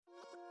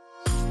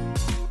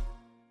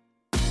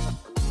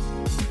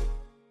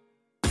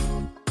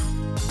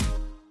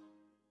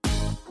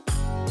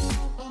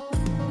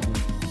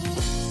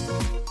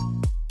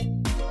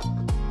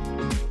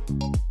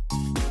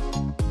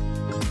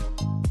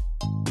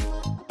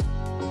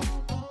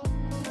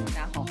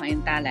迎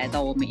大家来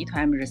到我们一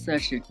团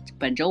Research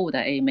本周五的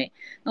A 妹。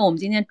那我们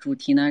今天主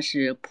题呢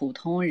是普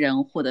通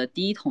人获得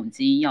第一桶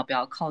金要不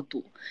要靠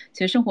赌？其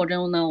实生活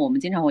中呢，我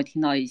们经常会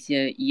听到一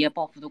些一夜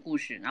暴富的故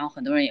事，然后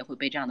很多人也会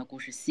被这样的故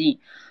事吸引，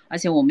而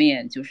且我们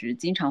也就是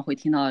经常会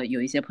听到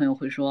有一些朋友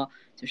会说，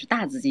就是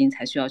大资金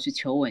才需要去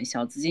求稳，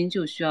小资金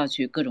就需要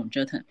去各种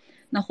折腾。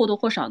那或多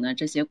或少呢，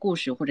这些故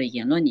事或者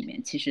言论里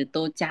面其实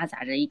都夹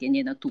杂着一点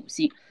点的赌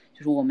性，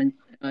就是我们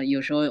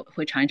有时候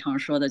会常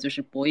说的就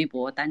是搏一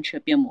搏，单车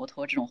变摩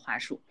托这种话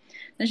术。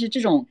但是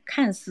这种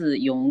看似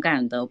勇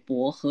敢的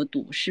搏和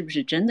赌，是不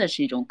是真的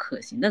是一种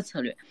可行的策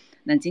略？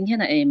那今天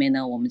的 AMA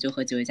呢，我们就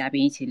和几位嘉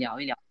宾一起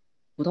聊一聊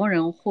普通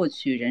人获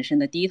取人生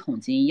的第一桶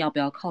金要不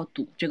要靠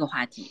赌这个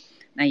话题。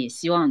那也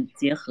希望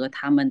结合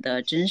他们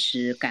的真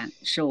实感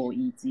受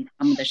以及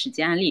他们的实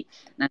际案例，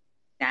那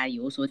大家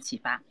有所启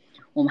发。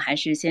我们还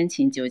是先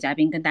请几位嘉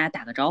宾跟大家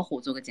打个招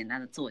呼，做个简单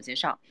的自我介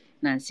绍。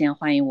那先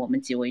欢迎我们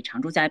几位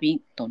常驻嘉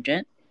宾，董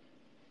真。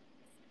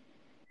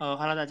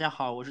Hello，大家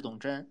好，我是董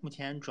真，目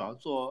前主要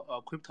做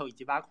crypto 以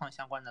及挖矿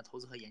相关的投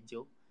资和研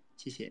究，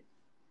谢谢。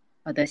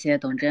好的，谢谢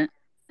董真。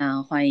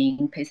欢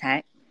迎裴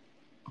才。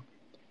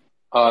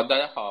大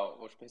家好，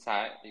我是裴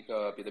才，一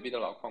个比特币的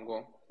老矿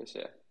工，谢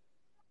谢。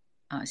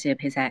谢谢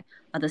裴才。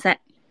奥德赛。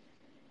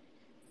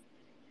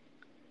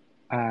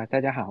大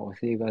家好，我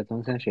是一个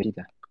终身学习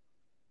者。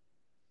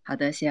好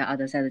的，谢谢奥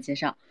德赛的介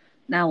绍。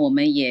那我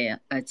们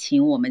也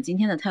请我们今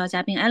天的特邀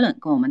嘉宾 Allen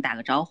跟我们打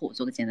个招呼，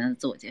做个简单的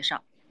自我介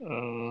绍。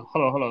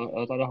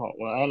Hello，大家好，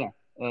我是 Allen，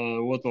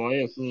我主要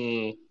也是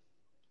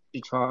一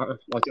圈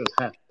老韭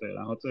菜，对，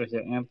然后做一些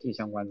NFT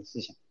相关的事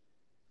情。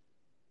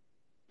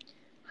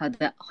好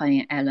的，欢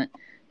迎 Allen。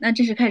那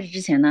正式开始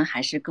之前呢，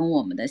还是跟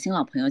我们的新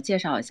老朋友介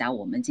绍一下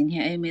我们今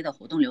天 AMA 的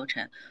活动流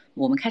程。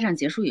我们开场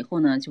结束以后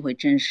呢，就会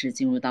正式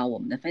进入到我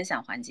们的分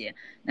享环节。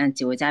那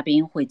几位嘉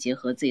宾会结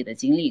合自己的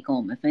经历，跟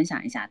我们分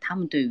享一下他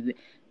们对于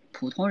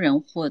普通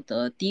人获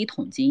得第一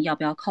桶金要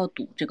不要靠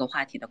赌这个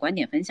话题的观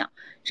点分享。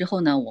之后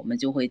呢，我们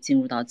就会进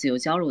入到自由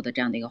交流的这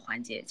样的一个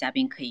环节，嘉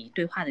宾可以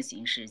对话的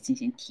形式进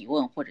行提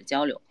问或者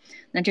交流。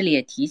那这里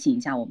也提醒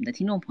一下我们的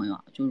听众朋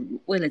友，就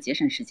为了节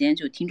省时间，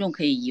就听众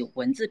可以以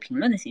文字评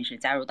论的形式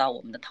加入到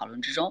我们的讨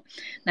论之中。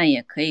那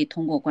也可以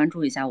通过关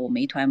注一下我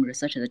们1to M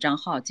Research 的账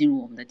号，进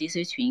入我们的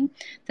DC 群，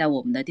在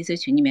我们的 DC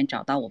群里面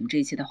找到我们这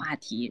一期的话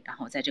题，然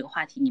后在这个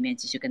话题里面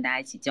继续跟大家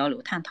一起交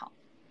流探讨。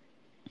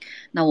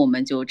那我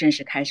们就正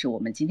式开始我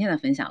们今天的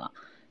分享了。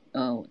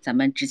咱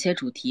们直切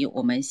主题，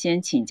我们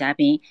先请嘉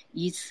宾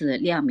依次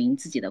亮明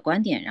自己的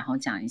观点，然后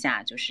讲一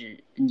下，就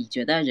是你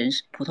觉得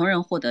普通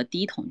人获得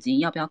第一桶金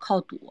要不要靠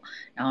赌，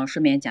然后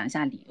顺便讲一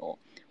下理由。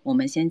我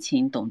们先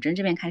请董真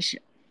这边开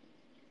始。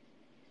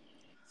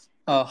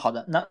好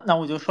的，那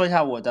我就说一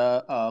下我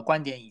的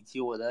观点以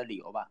及我的理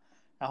由吧。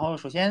然后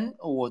首先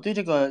我对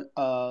这个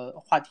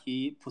话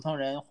题普通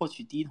人获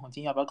取第一桶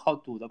金要不要靠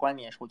赌的观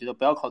点是，我觉得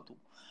不要靠赌。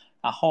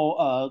然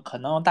后可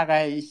能大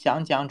概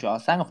想讲主要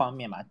3个方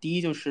面吧。第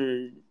一就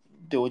是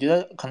对我觉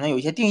得可能有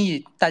一些定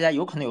义大家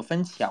有可能有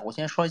分歧啊，我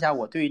先说一下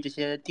我对于这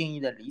些定义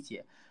的理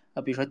解。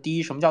比如说第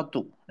一什么叫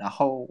赌，然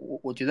后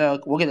我觉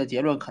得我给的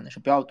结论可能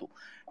是不要赌。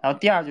然后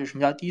第二就是什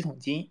么叫第一桶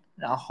金，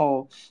然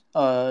后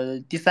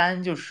第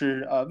三就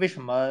是为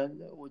什么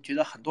我觉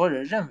得很多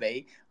人认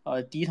为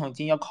第一桶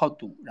金要靠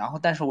赌，然后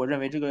但是我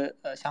认为这个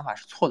想法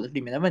是错的，里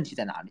面的问题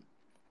在哪里。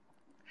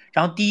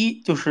然后第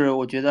一就是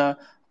我觉得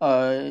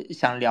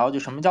想聊就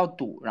什么叫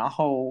赌，然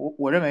后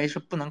我认为是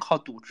不能靠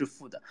赌致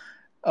富的。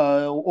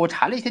我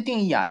查了一些定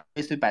义啊，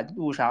类似于百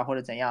度上或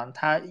者怎样，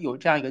它有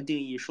这样一个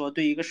定义，说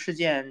对一个事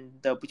件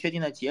的不确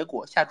定的结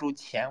果下注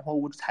钱或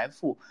物质财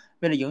富，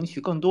为了赢取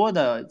更多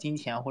的金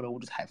钱或者物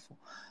质财富。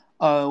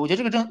我觉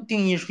得这个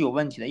定义是有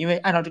问题的，因为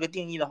按照这个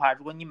定义的话，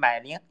如果你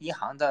买银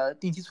行的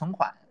定期存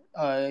款，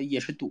也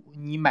是赌；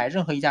你买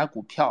任何一家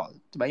股票，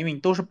对吧？因为你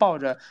都是抱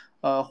着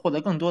获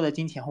得更多的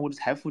金钱或物质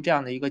财富这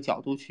样的一个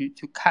角度去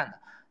看的。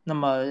那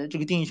么这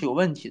个定义是有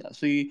问题的，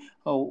所以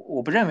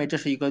我不认为这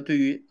是一个对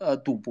于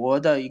赌博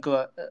的一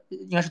个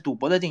应该是赌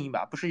博的定义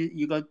吧，不是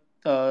一个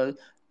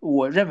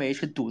我认为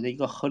是赌的一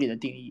个合理的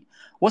定义。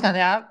我想大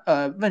家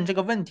问这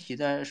个问题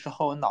的时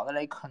候，脑袋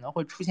里可能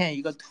会出现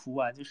一个图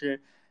啊，就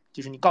是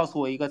你告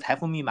诉我一个财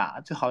富密码，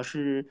最好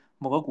是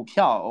某个股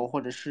票或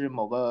者是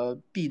某个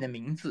币的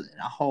名字，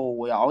然后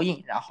我要 all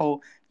in，然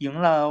后赢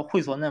了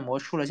会所嫩模，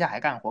输了下海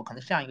干活，可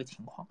能是这样一个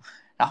情况。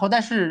然后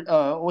但是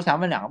我想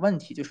问2个问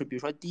题，就是比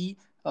如说第一，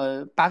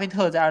巴菲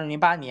特在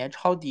2008年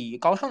抄底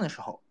高盛的时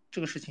候，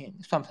这个事情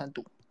算不算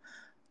赌？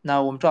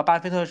那我们知道巴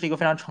菲特是一个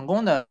非常成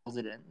功的投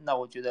资人，那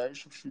我觉得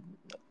是不是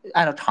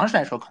按照常识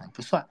来说可能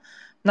不算？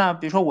那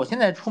比如说我现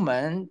在出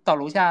门到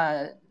楼下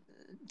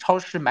超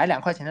市买2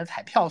块钱的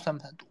彩票算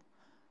不算赌？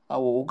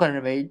我个人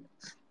认为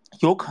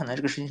有可能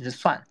这个事情是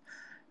算。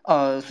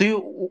所以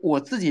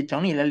我自己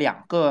整理了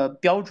2个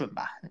标准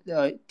吧。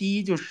第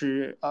一就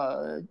是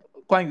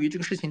关于这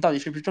个事情到底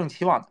是不是正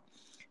期望的。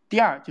第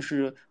二就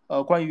是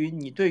关于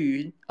你对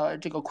于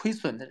这个亏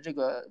损的这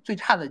个最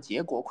差的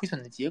结果，亏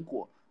损的结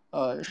果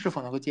是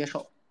否能够接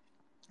受。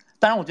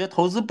当然，我觉得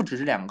投资不止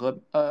这两个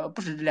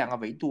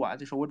维度啊，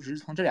就是我只是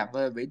从这两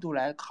个维度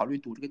来考虑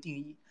赌这个定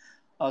义。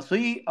所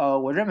以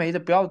我认为的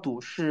不要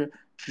赌是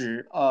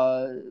指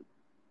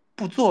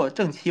不做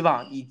正期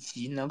望以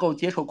及能够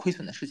接受亏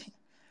损的事情。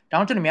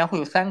然后这里面会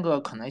有3个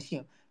可能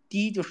性。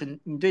第一就是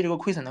你对这个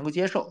亏损能够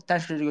接受，但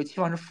是这个期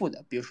望是负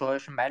的，比如说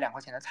是买2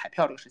块钱的彩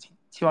票这个事情，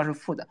期望是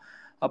负的。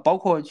包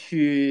括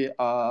去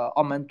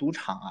澳门赌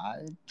场啊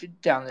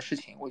这样的事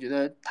情，我觉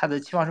得它的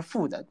期望是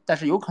负的，但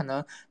是有可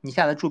能你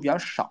下的注比较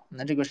少，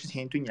那这个事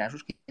情对你来说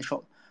是可以接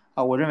受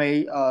的。我认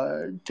为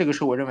这个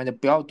是我认为的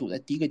不要赌的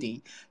第一个定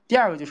义。第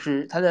二个就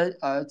是它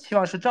的期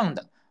望是正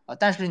的，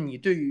但是你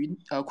对于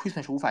亏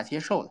损是无法接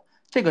受的。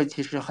这个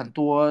其实很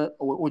多，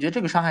我觉得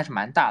这个伤害是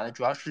蛮大的，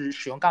主要是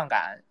使用杠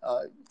杆，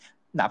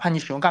哪怕你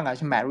使用杠杆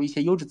去买入一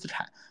些优质资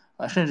产，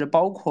甚至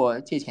包括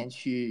借钱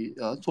去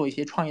做一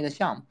些创业的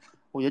项目，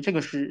我觉得这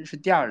个是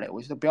第二类，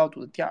我觉得不要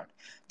赌的第二类。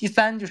第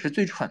三就是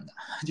最蠢的，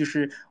就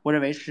是我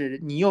认为是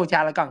你又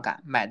加了杠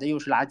杆，买的又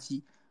是垃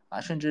圾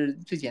甚至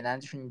最简单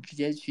就是你直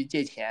接去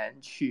借钱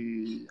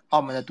去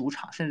澳门的赌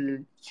场，甚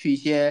至去一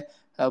些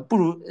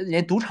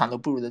连赌场都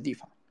不如的地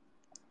方。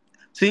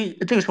所以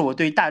这个是我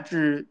对大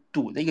致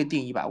赌的一个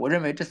定义吧。我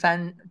认为这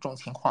3种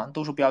情况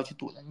都是不要去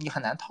赌的，你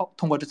很难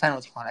通过这3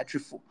种情况来致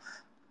富。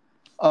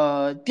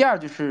第二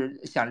就是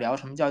想聊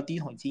什么叫第一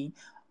桶金。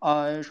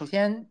首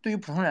先对于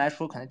普通人来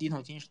说，可能第一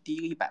桶金是第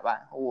一个100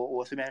万。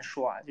我随便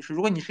说啊，就是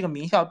如果你是个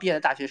名校毕业的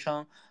大学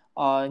生，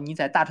你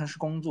在大城市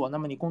工作，那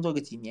么你工作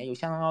个几年，有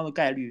相当高的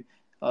概率，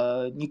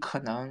你可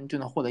能就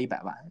能获得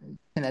100万。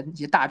现在一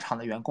些大厂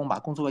的员工吧，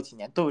工作个几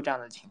年都有这样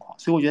的情况，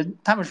所以我觉得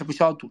他们是不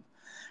需要赌。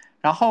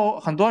然后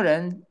很多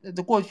人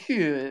过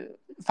去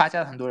发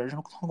家的很多人是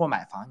通过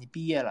买房，你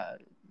毕业了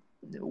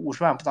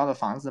50万不到的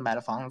房子，买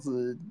了房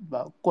子，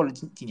过了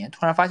几年，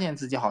突然发现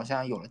自己好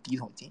像有了第一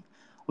桶金，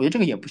我觉得这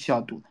个也不需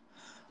要赌的。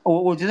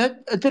我觉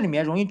得这里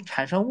面容易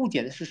产生误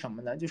解的是什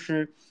么呢？就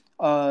是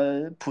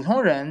普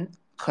通人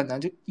可能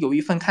就有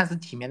一份看似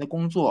体面的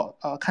工作，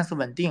看似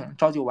稳定，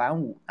朝9晚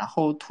5，然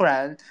后突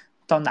然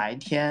到哪一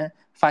天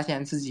发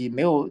现自己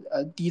没有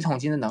第一桶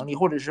金的能力，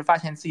或者是发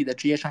现自己的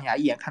职业生涯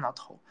一眼看到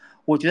头。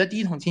我觉得第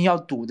一桶金要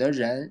赌的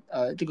人，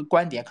这个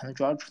观点可能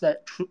主要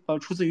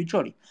出自于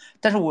这里，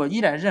但是我依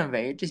然认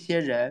为这些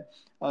人，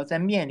在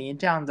面临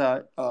这样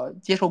的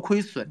接受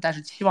亏损但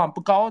是期望不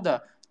高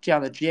的这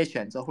样的职业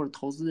选择或者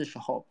投资的时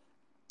候，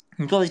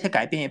你做的一些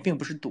改变也并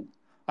不是赌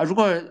如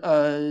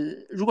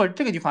果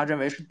这个地方认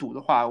为是赌的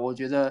话，我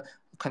觉得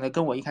可能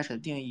跟我一开始的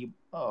定义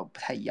不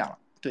太一样了。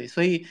对，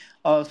所以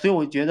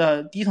我觉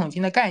得第一桶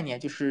金的概念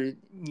就是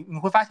你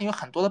会发现有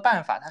很多的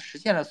办法，它实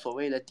现了所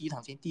谓的第一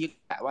桶金第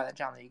100万的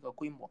这样的一个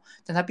规模，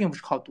但它并不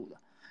是靠赌的。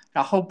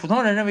然后普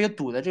通人认为有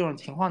赌的这种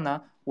情况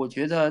呢，我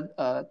觉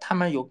得他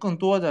们有更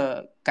多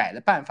的改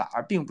的办法，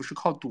而并不是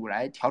靠赌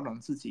来调整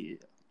自己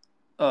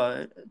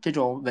这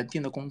种稳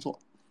定的工作。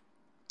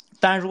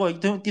当然，如果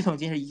第一桶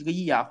金是1个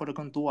亿啊，或者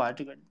更多啊，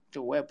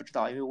这我也不知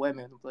道，因为我也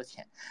没有那么多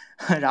钱。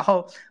然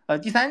后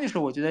第三就是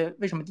我觉得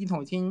为什么第一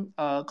桶金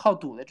靠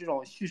赌的这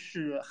种叙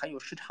事很有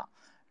市场，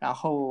然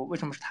后为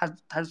什么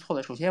它是错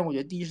的？首先，我觉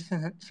得第一是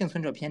幸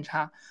存者偏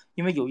差，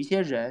因为有一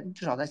些人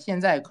至少他现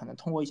在可能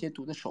通过一些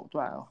赌的手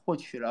段获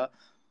取了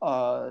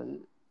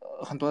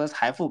很多的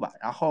财富吧，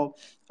然后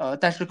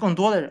但是更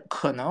多的人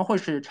可能会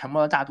是沉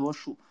默的大多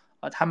数。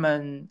他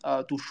们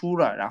赌输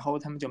了，然后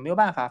他们就没有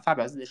办法发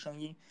表自己的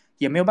声音，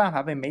也没有办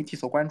法被媒体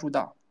所关注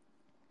到。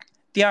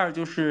第二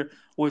就是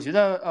我觉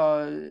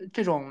得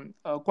这种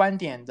观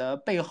点的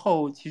背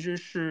后其实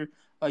是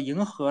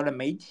迎合了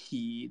媒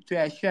体最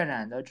爱渲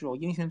染的这种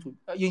英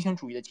雄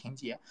主义的情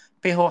节，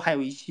背后还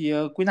有一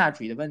些归纳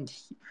主义的问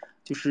题，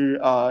就是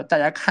大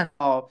家看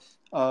到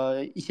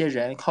一些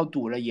人靠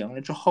赌了赢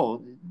了之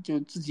后，就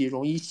自己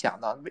容易想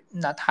到，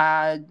那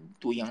他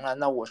赌赢了，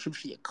那我是不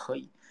是也可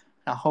以？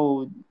然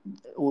后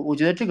我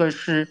觉得这个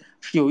是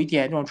有一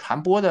点这种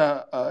传播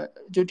的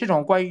就这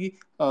种关于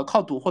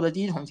靠赌获得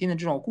第一桶金的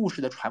这种故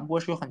事的传播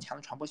是有很强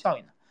的传播效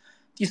应的。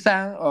第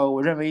三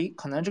我认为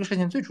可能这个事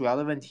情最主要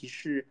的问题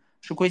是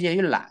归结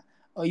于懒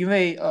因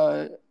为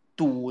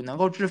赌能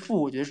够致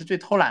富，我觉得是最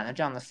偷懒的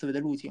这样的思维的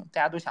路径，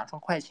大家都想赚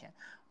快钱。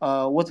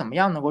我怎么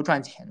样能够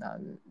赚钱呢？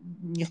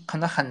你可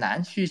能很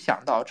难去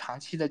想到长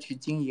期的去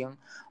经营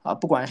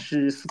不管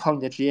是思考你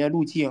的职业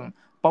路径，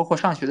包括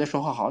上学的时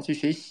候好好去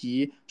学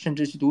习，甚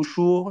至去读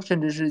书，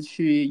甚至是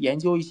去研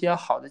究一些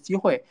好的机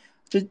会，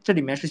这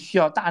里面是需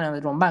要大量的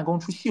这种慢工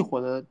出细活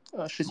的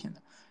事情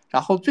的。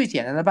然后最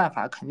简单的办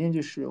法肯定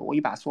就是我一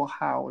把梭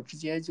哈，我直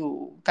接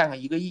就干个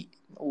1个亿。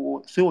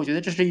所以我觉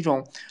得这是一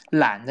种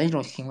懒的一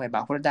种行为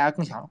吧，或者大家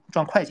更想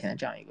赚快钱的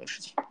这样一个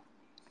事情。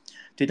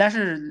对，但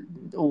是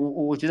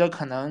我觉得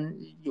可能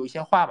有一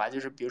些话吧，就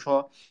是比如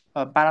说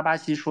巴拉巴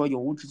西说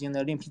永无止境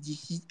的另辟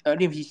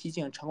蹊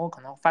径，成功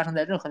可能发生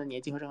在任何的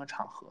年纪和任何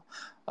场合。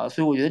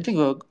所以我觉得这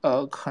个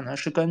可能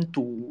是跟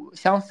赌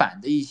相反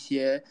的一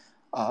些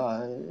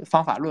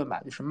方法论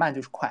吧，就是慢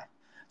就是快。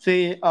所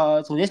以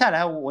总结下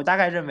来，我大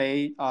概认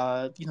为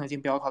第一桶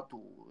金不要靠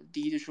赌。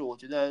第一就是我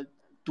觉得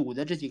赌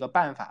的这几个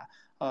办法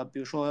比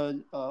如说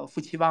负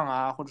期望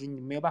啊，或者你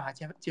没有办法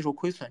接受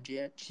亏损，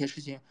这些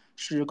事情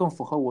是更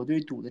符合我对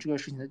赌的这个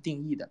事情的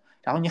定义的。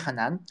然后你很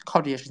难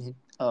靠这些事情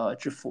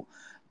致富。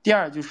第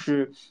二就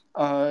是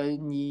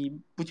你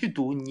不去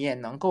赌，你也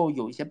能够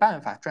有一些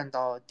办法赚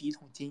到第一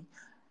桶金。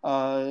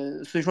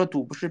所以说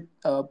赌不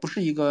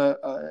是一个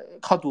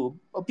靠赌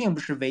并不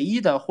是唯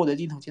一的获得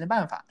第一桶金的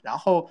办法。然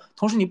后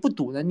同时你不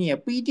赌呢，你也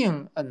不一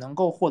定能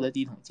够获得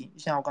第一桶金。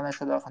像我刚才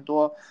说的，很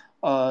多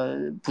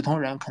普通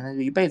人可能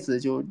就一辈子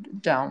就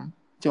这样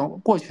就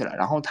过去了，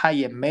然后他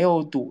也没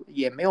有赌，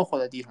也没有获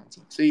得第一桶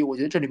金。所以我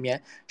觉得这里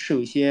面是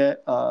有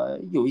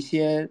一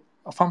些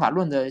方法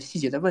论的细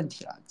节的问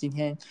题了，今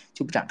天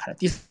就不展开了。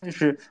第三就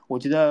是我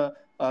觉得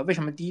为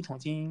什么第一桶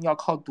金要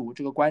靠赌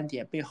这个观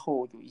点背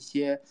后有一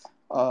些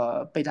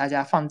被大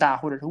家放大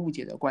或者是误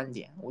解的观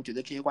点，我觉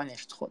得这些观点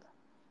是错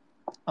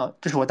的。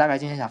这是我大概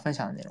今天想分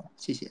享的内容，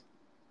谢谢。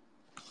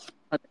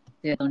好的，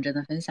谢谢董真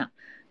的分享。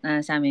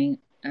那下面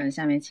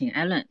请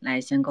艾伦来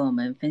先跟我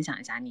们分享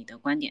一下你的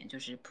观点，就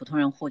是普通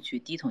人获取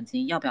第一桶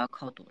金要不要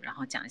靠赌，然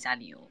后讲一下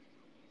理由。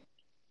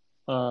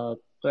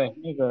对，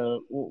那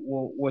个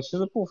我其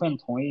实部分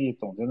同意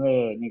董真的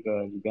那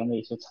个里边的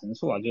一些陈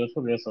述啊，就是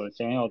特别首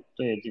先要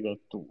对这个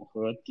赌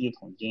和第一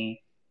桶金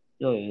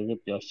要有一个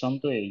比较相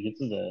对一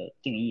致的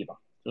定义吧。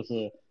就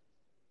是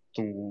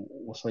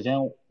赌，首先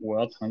我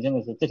要澄清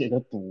的是，这里的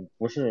赌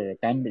不是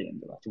gambling，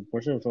对吧？就不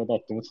是说到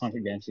赌场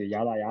里边去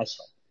压大压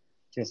小，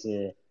就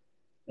是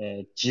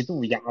极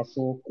度压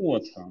缩过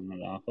程，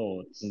然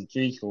后只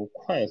追求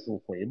快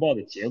速回报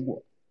的结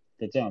果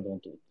的这样一种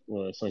赌。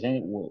首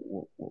先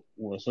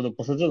我说的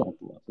不是这种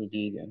赌，这是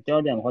第一点。第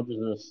二点的话就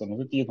是什么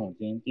是第一桶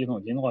金？第一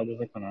桶金的话就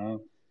是可能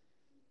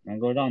能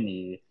够让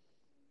你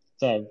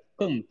在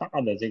更大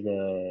的这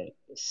个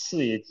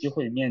事业机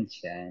会面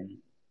前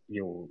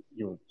有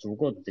足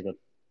够的这个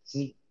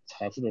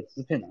财富的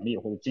支配能力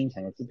或者金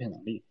钱的支配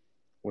能力，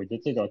我觉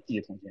得这叫第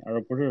一桶金，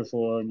而不是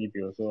说你比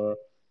如说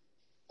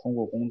通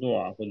过工作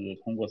啊或者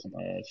通过什么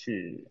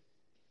去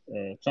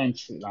赚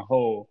取，然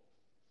后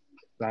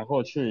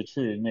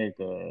去那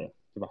个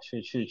对吧？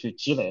去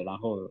积累，然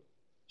后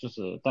就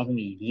是但是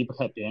你离不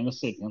开别人的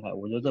事业平台，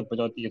我觉得这不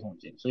叫第一桶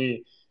金。所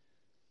以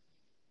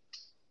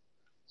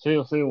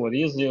我的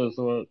意思就是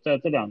说，在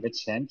这两个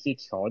前提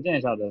条件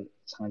下的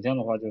呈现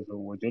的话，就是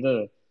我觉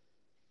得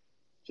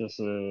就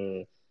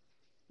是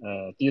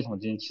第一桶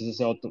金其实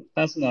是要赌，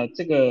但是呢，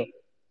这个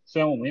虽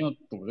然我们用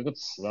赌这个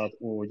词啊，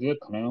我觉得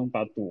可能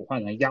把赌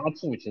换成押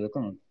注，其实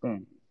更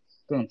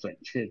准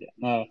确一点。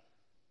那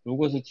如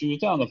果是基于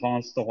这样的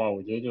方式的话，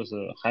我觉得就是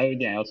还有一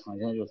点要呈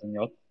现的就是你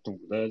要赌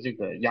的这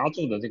个押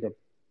注的这个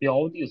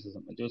标的是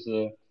什么，就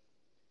是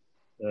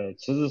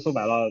其实说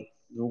白了，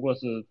如果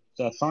是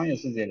在商业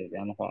世界里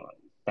边的话，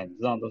本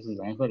质上都是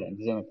人和人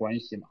之间的关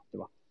系嘛，对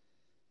吧？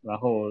然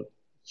后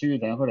基于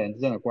人和人之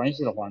间的关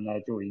系的话，那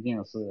就一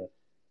定是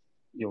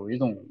有一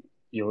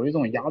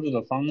种压注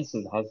的方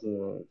式，它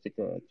是这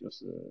个就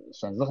是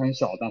损失很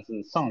小，但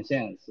是上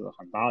限是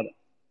很大的。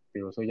比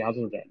如说压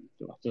注人，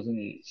对吧？就是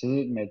你其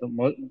实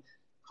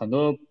很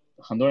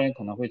多人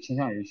可能会倾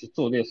向于去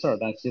做对事儿，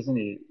但其实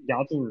你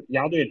压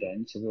对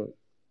人，其实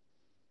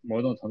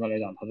某种程度来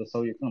讲，它的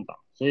收益更大。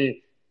所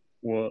以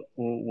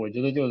我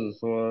觉得就是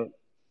说，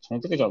从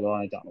这个角度上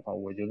来讲的话，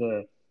我觉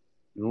得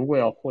如果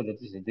要获得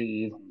自己的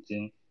第一桶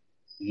金，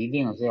一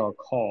定是要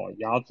靠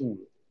压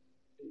住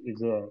一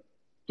个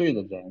对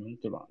的人，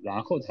对吧？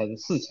然后才是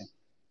事情，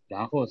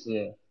然后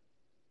是，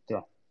对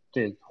吧？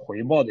对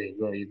回报的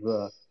一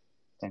个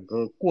整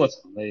个过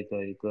程的一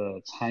个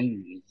参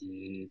与以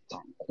及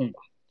掌控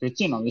吧，就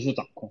尽量的去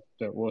掌控。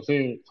对我，所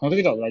以从这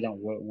个角度来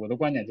讲，我的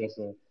观点就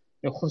是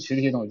要获取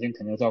第一桶金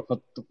肯定是要靠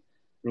赌。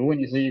如果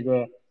你是一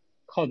个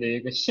靠着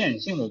一个线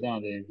性的这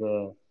样的一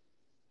个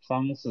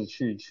方式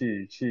去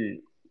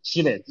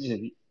积累自己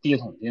的第一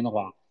桶金的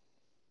话，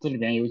这里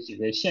边有几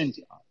个陷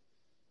阱啊。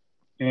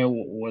因为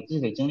我自己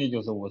的经历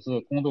就是我是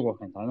工作过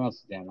很长一段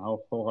时间，然后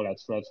后来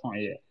出来创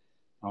业，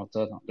然后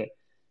折腾。对，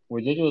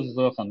我觉得就是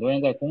说很多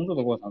人在工作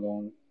的过程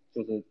中，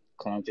就是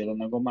可能觉得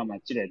能够慢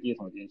慢积累第一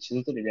桶金，其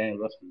实这里边有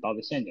个很大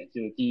的陷阱，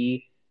就是第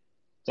一，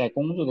在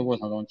工作的过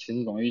程中其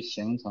实容易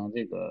形成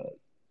这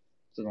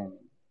种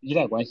依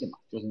赖关系嘛，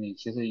就是你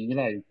其实依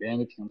赖于别人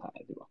的平台，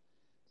对吧？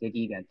这是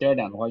第一点。第二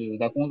点的话，就是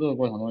在工作的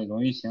过程中也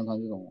容易形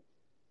成这种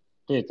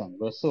对整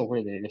个社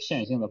会的一个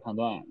线性的判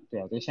断，对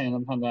吧？这个线性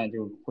的判断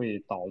就会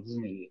导致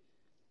你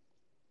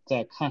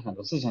在看很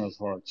多事情的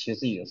时候，其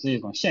实也是一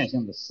种线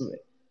性的思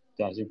维，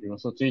对吧？就比如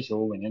说追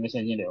求稳定的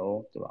现金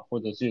流，对吧？或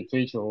者去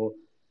追求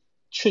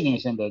确定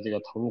性的这个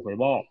投入回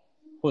报，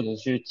或者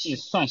去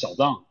算小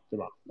账，对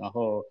吧？然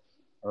后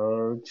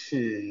而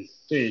去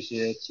对一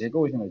些结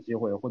构性的机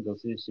会，或者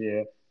是一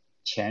些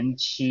前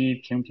期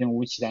平平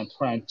无奇但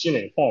突然积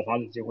累爆发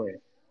的机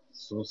会，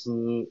熟视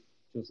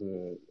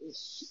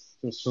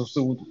熟视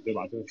无睹，对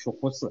吧？就去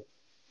忽视。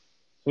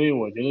所以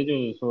我觉得就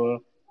是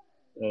说，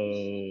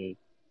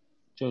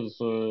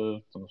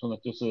怎么说呢？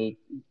就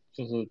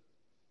是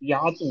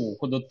压注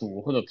或者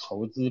赌或者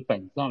投资，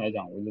本质上来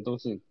讲，我觉得都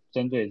是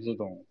针对这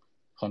种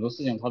很多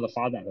事情它的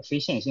发展的非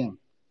线性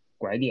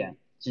拐点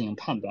进行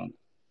判断的。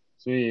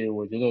所以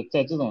我觉得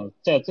在这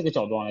个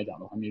角度上来讲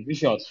的话，你必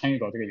须要参与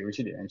到这个游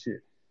戏里面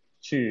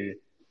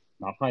去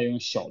哪怕用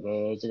小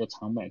的这个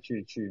成本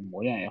去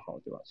磨练也好，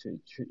对吧？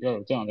去要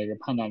有这样的一个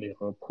判断力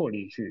和魄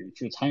力去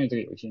参与这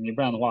个游戏，你不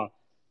然的话，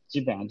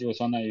基本上就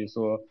相当于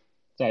说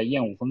在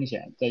厌恶风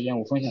险的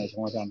情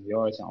况下，你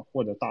要想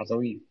获得大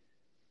收益，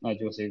那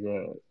就是一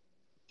个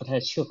不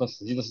太切合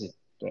实际的事情。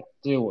对，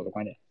这是我的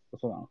观点，我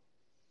说完了。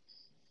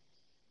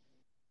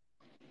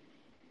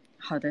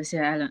好的，谢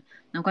谢艾伦。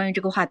那关于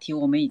这个话题，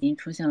我们已经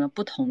出现了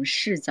不同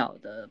视角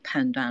的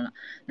判断了。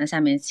那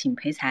下面请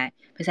裴才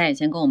也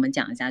先跟我们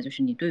讲一下，就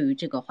是你对于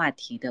这个话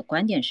题的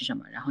观点是什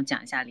么，然后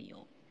讲一下理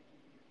由。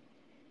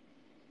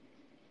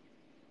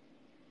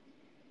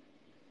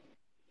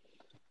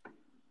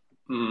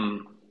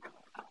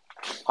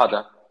好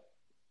的。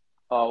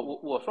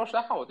我说实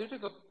在话，我对这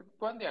个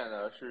观点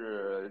呢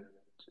是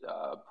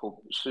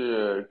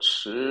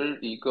持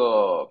一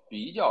个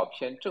比较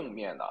偏正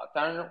面的。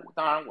当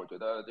然，我觉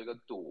得这个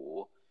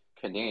赌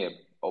肯定也，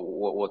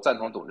我赞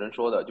同董真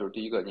说的，就是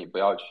第一个，你不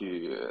要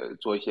去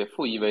做一些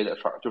负意味的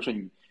事儿，就是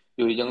你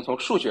就已经从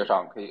数学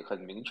上可以很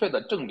明确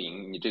的证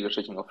明你这个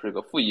事情是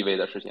个负意味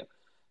的事情。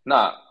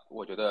那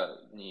我觉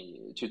得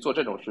你去做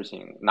这种事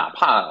情，哪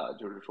怕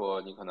就是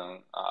说你可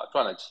能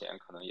赚了钱，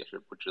可能也是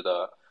不值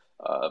得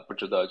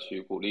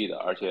去鼓励的。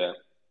而且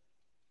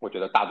我觉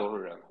得大多数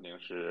人肯定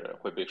是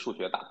会被数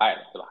学打败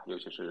的，对吧？尤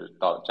其是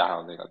加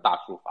上那个大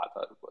数法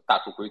则、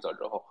大数规则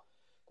之后，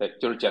对，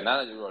就是简单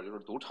的就是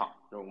赌场，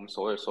就是我们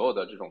所有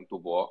的这种赌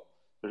博，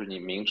就是你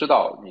明知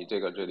道你这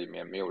里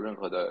面没有任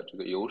何的这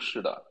个优势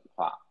的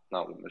话，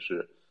那我们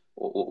是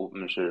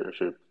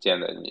不见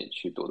得你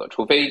去赌的，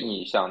除非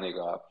你像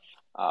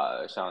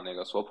像那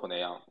个索普那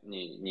样，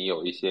你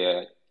有一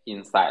些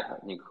insight，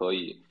你可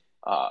以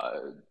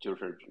就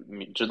是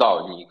知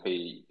道你可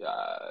以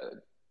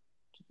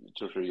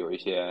就是有一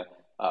些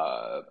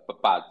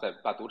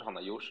把赌场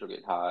的优势给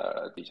它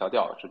抵消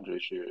掉，甚至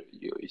是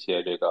有一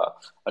些这个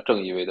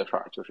正意味的事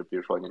儿，就是比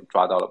如说你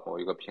抓到了某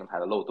一个平台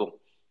的漏洞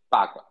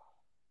bug，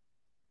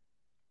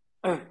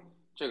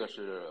这个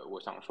是我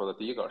想说的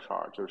第一个事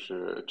儿，就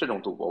是这种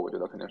赌博我觉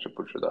得肯定是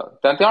不值得。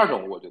但第二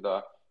种，我觉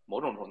得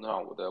某种程度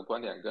上我的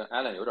观点跟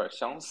Allen 有点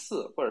相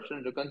似，或者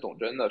甚至跟董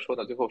真的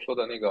最后说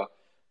的那个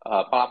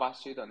巴拉巴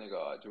西的那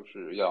个，就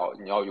是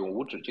你要永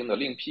无止境的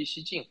另辟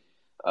蹊径，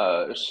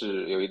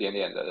是有一点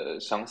点的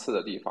相似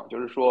的地方。就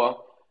是说，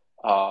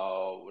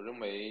我认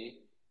为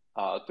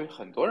对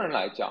很多人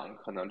来讲，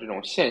可能这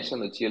种线性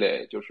的积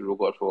累，就是如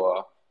果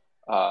说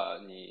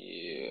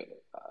你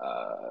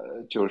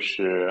就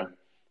是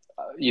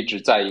一直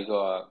在一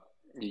个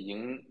已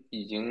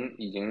经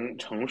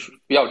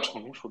比较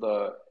成熟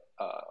的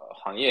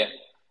行业，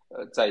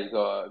在一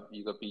个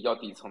比较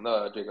底层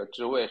的这个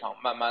职位上，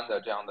慢慢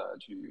的这样的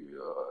去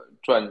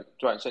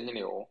赚现金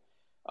流，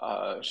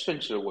甚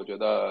至我觉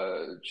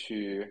得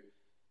去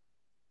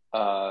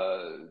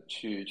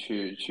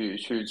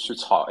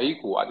炒 A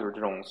股啊，就是这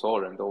种所有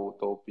人都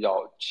比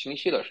较清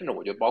晰的，甚至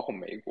我觉得包括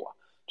美股啊，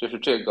就是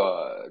这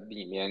个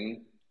里面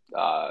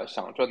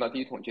想赚到第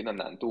一桶金的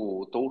难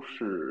度都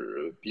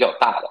是比较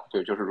大的。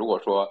对，就是如果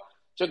说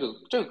这个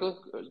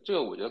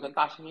我觉得跟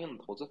大猩猩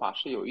的投资法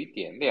是有一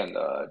点点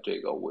的这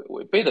个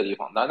违背的地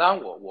方。当然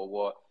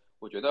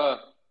我觉得，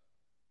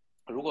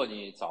如果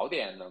你早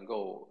点能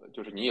够，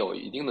就是你有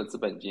一定的资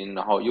本金，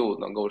然后又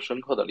能够深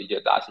刻的理解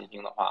大猩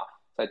猩的话，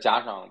再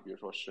加上比如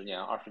说10年、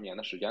20年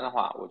的时间的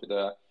话，我觉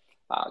得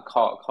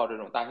靠这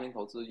种大型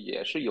投资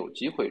也是有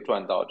机会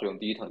赚到这种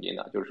第一桶金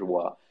的。就是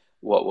我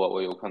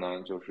有可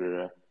能就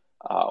是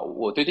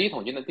我对第一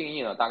桶金的定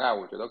义呢，大概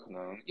我觉得可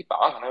能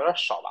100万可能有点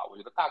少吧，我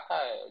觉得大概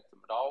怎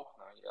么着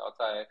可能也要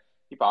在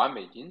$100万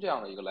这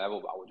样的一个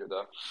level 吧。我觉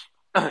得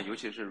尤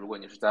其是如果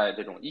你是在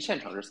这种一线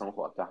城市生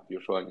活，对吧？比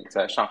如说你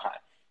在上海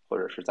或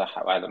者是在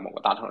海外的某个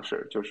大城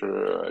市，就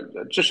是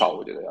至少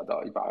我觉得要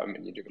到$100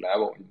万这个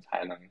level，你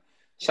才能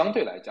相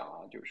对来讲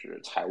就是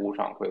财务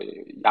上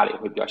压力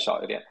会比较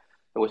小一点。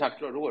我想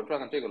如果赚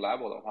到这个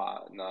level 的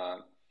话，那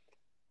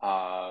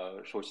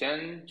首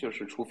先就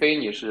是除非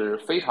你是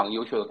非常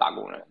优秀的打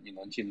工人，你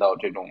能进到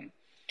这种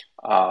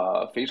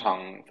非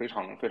常非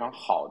常非常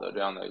好的这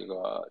样的一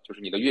个，就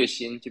是你的月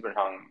薪基本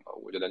上，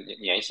我觉得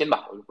年薪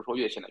吧，我就不说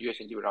月薪了，月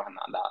薪基本上很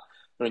难的，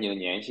就是你的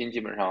年薪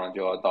基本上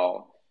就要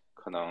到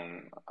可能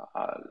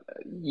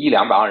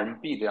100-200万人民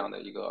币这样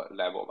的一个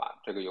level 吧。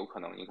这个有可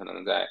能你可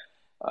能在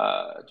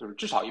就是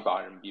至少100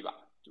万人民币吧。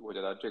我觉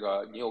得这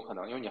个你有可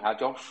能，因为你还要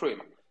交税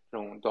嘛，这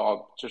种都要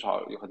至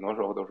少有很多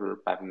时候都是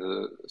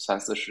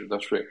30-40%的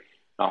税。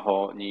然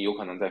后你有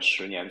可能在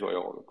10年左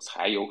右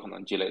才有可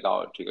能积累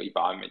到这个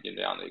$100万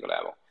这样的一个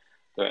level。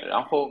对，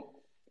然后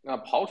那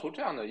刨除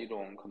这样的一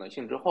种可能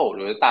性之后，我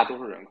觉得大多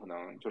数人可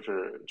能就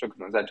是这可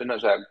能真的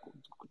在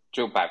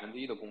只有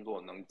1%的工作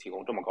能提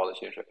供这么高的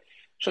薪水，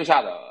剩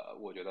下的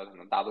我觉得可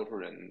能大多数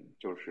人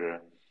就是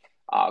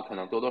可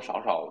能多多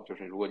少少就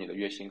是如果你的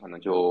月薪可能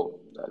就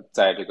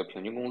在这个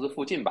平均工资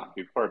附近吧，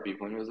或者比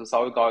平均工资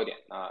稍微高一点，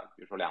那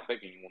比如说2倍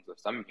平均工资、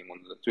3倍平均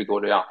工资最多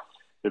这样。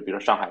就比如说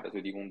上海的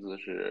最低工资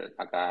是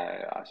大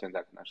概现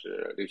在可能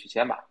是6-7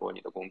千吧，如果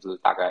你的工资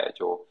大概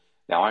就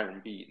2万人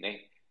民币以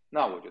内。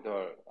那我觉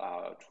得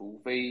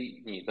除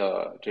非你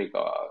的这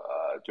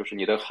个就是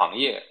你的行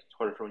业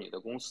或者说你的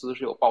公司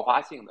是有爆发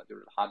性的，就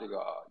是它这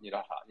个你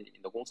的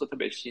公司特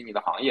别新，你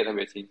的行业特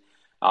别新，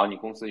然后你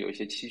公司有一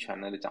些期权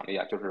的奖励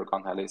啊，就是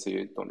刚才类似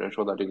于董真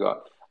说的这个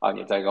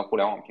你在一个互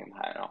联网平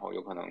台，然后有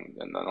可能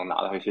能拿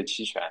到一些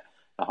期权，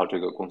然后这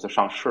个公司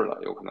上市了，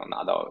有可能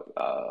拿到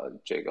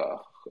这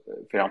个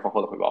非常丰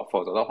厚的回报，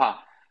否则的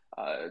话。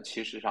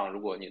其实上，如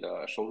果你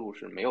的收入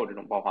是没有这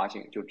种爆发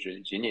性，就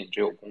仅仅只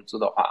有工资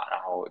的话，然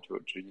后就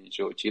只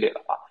有积累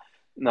的话，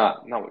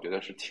那我觉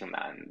得是挺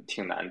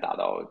难达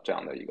到这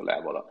样的一个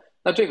level 的。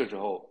那这个时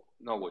候，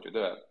那我觉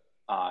得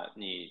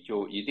你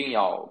就一定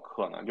要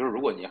可能就是，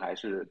如果你还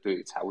是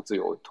对财务自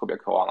由特别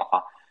渴望的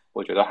话，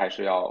我觉得还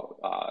是要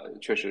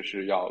确实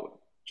是要，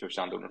就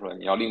像董事说的，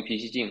你要另辟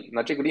蹊径。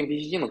那这个另辟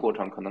蹊径的过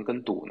程，可能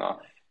跟赌呢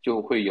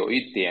就会有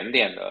一点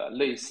点的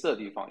类似的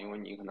地方，因为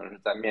你可能是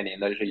在面临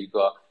的是一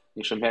个。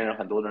你身边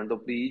很多的人都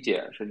不理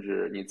解，甚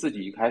至你自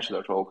己一开始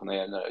的时候可能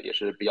也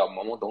是比较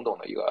懵懵懂懂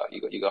的一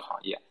个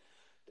行业，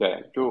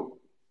对，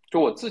就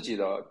我自己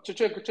的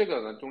这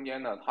个呢中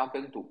间呢，它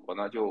跟赌博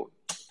呢就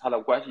它的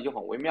关系就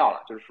很微妙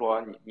了，就是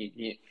说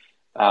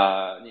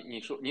你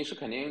说你是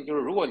肯定就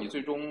是如果你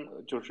最终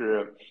就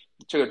是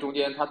这个中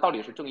间它到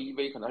底是正一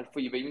V 可能是负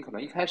一 V，你可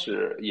能一开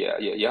始也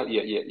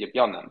比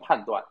较难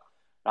判断，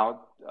然后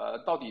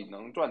到底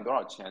能赚多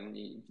少钱，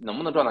你能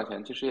不能赚到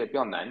钱，其实也比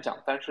较难讲，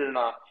但是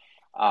呢。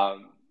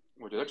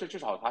我觉得这至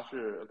少它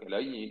是给了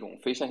你一种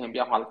非线性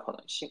变化的可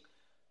能性。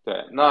对，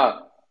那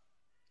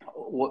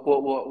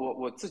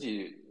我自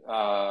己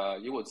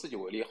以我自己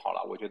为例好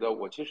了，我觉得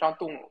我其实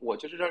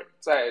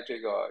在这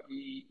个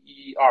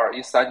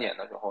13年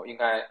的时候，应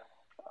该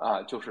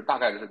就是大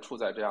概是处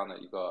在这样的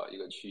一个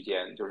区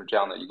间，就是这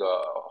样的一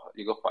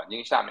个环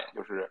境下面，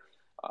就是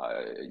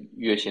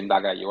月薪大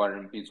概1万人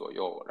民币左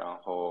右，然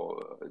后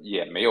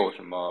也没有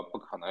什么不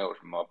可能有什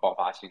么爆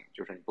发性，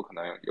就是你不可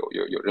能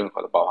有任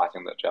何的爆发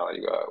性的这样的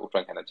一个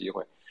赚钱的机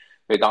会，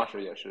所以当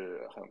时也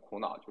是很苦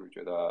恼，就是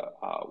觉得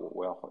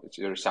我要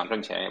就是想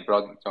挣钱也不知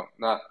道怎么挣。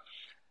那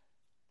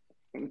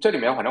这里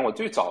面反正我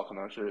最早可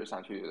能是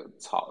想去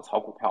炒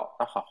股票，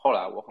但后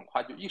来我很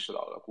快就意识到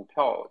了，股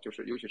票就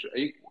是尤其是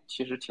A 股，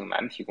其实挺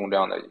难提供这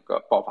样的一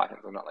个爆发性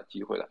增长的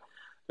机会的。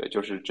对，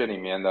就是这里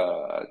面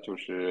的就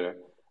是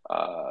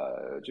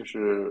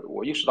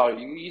我意识到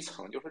一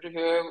层，就是这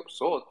些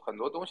所有很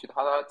多东西，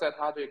它在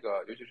它这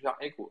个尤其是像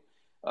A 股，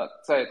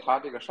在它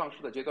这个上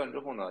市的阶段之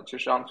后呢，其实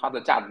上它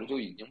的价值就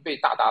已经被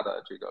大大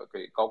的这个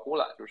给高估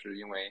了，就是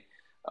因为。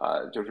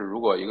就是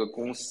如果一个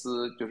公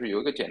司，就是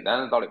有一个简单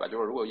的道理吧，就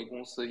是如果一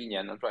公司一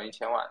年能赚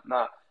1000万，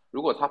那如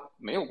果它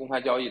没有公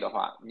开交易的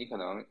话，你可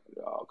能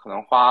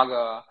花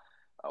个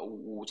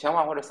5000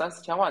万或者3、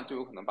4千万就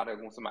有可能把这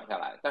个公司买下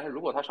来。但是如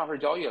果它上市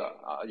交易了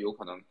有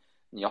可能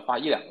你要花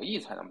1、2个亿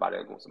才能把这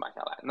个公司买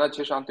下来。那其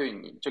实上对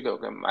你这个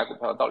跟买股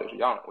票的道理是一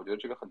样的，我觉得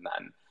这个很难，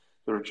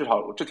就是至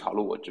少这条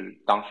路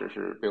当时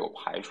是被我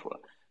排除了。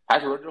排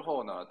除了之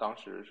后呢，当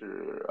时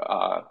是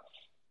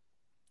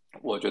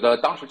我觉得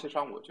当时其实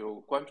上我就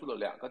关注了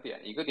2个点，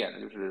一个点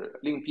呢就是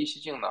另辟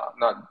蹊径呢。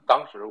那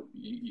当时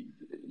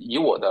以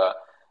我的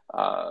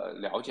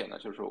了解呢，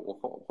就是我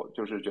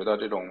就是觉得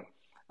这种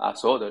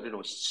所有的这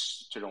种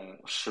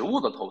实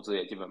物的投资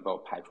也基本被我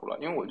排除了，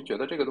因为我就觉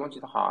得这个东西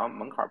它好像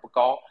门槛不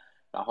高，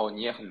然后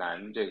你也很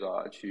难这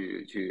个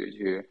去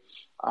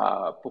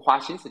不花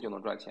心思就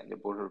能赚钱，就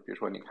不是比如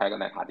说你开个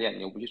奶茶店，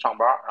你又不去上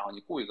班，然后你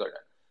雇一个人。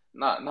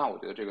那我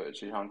觉得这个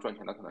实际上赚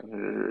钱的可能性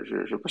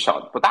是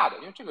不大的，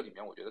因为这个里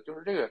面我觉得就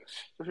是这个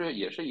就是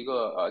也是一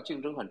个竞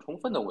争很充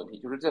分的问题，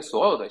就是在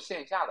所有的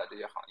线下的这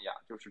些行业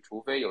就是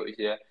除非有一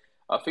些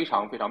非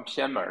常非常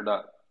偏门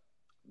的，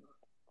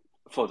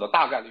否则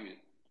大概率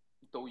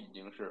都已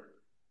经是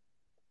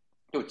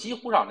就几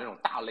乎上这种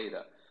大类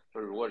的，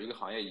就是如果一个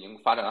行业已经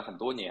发展了很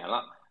多年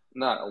了，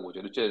那我觉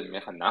得这里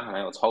面很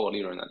难有超额利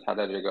润的，它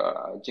在这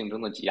个竞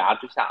争的挤压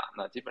之下，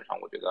那基本上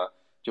我觉得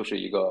就是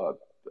一个。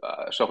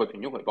社会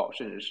平均回报，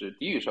甚至是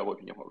低于社会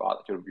平均回报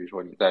的，就是比如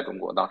说你在中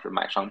国当时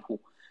买商铺，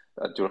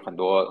就是很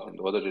多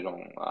的这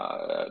种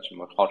什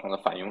么号称的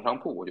反佣商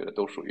铺，我觉得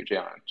都属于这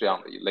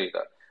样的一类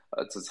的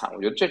资产。我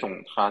觉得这种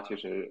它其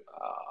实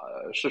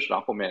事实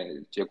上后面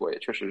结果也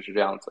确实是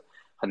这样子，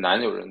很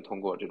难有人通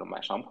过这种买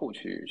商铺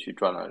去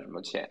赚了什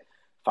么钱，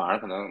反而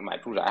可能买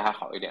住宅还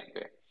好一点，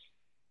对。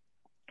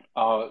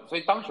所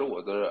以当时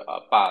我的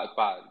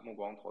把目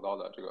光投到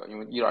了这个，因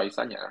为12、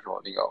13年的时候，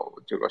那个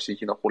这个信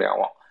息的互联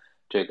网。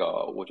这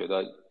个我觉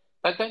得，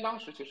但当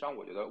时其实上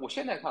我觉得，我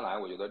现在看来，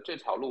我觉得这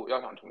条路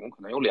要想成功，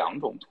可能有2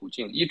种途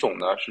径，一种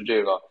呢是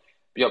这个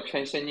比较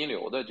偏现金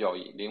流的交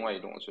易，另外一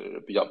种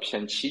是比较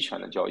偏期权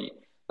的交易。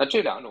那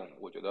这2种，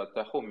我觉得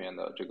在后面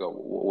的这个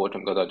我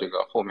整个的这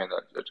个后面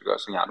的这个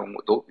生涯中，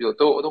我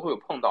都会有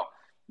碰到，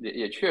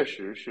也确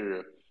实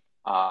是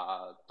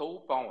都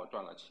帮我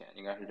赚了钱，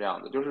应该是这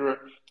样的。就是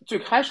最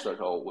开始的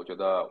时候，我觉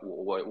得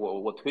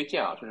我推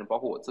荐甚至包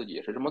括我自己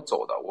也是这么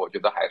走的，我觉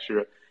得还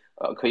是。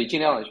可以尽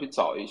量的去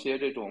找一些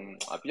这种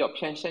比较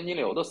偏现金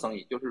流的生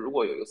意，就是如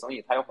果有一个生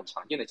意它有很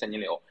强劲的现金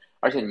流，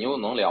而且你又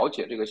能了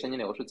解这个现金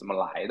流是怎么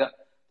来的，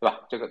对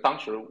吧？这个当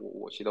时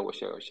我记得我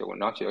写文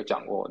章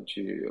讲过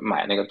去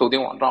买那个豆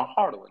丁网账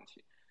号的问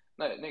题，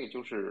那个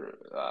就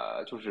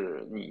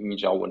是你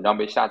只要文章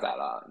被下载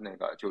了，那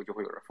个就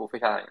会有人付费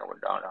下载你的文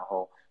章，然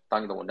后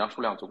当你的文章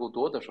数量足够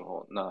多的时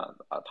候，那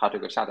它这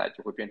个下载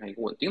就会变成一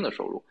个稳定的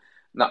收入。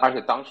那而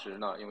且当时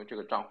呢，因为这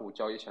个账户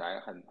交易起来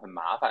很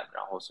麻烦，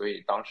然后所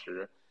以当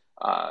时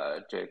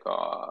这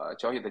个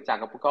交易的价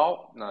格不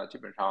高，那基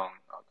本上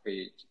可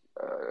以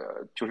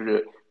就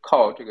是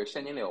靠这个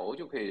现金流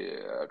就可以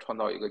创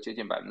造一个接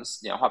近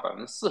年化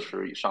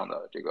40%以上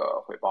的这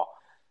个回报。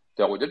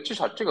对，我觉得至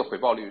少这个回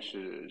报率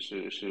是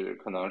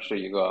可能是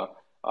一个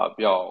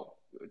比较，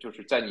就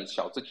是在你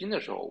小资金的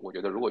时候，我觉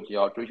得如果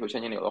要追求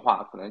现金流的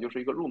话，可能就是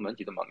一个入门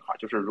级的门槛。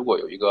就是如果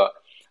有一个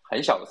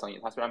很小的生意，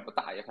它虽然不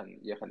大，也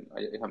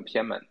很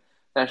偏门，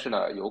但是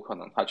呢，有可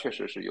能它确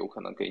实是有可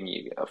能给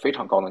你非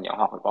常高的年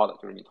化回报的。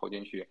就是你投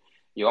进去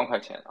1万块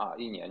钱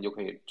一年就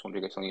可以从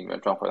这个生意里面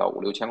赚回到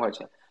5、6千块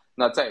钱。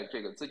那在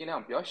这个资金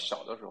量比较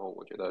小的时候，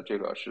我觉得这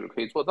个是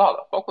可以做到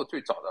的。包括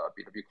最早的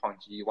比特币矿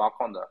机挖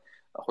矿的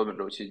回本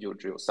周期就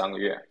只有3个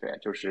月，对，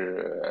就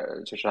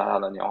是其实它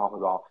的年化回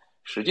报，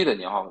实际的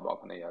年化回报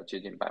可能也要接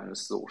近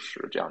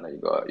40-50%这样的一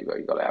个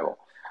level，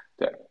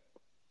 对。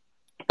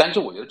但是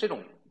我觉得这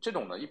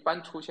种呢，一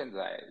般出现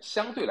在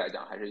相对来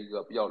讲还是一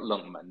个比较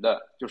冷门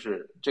的，就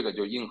是这个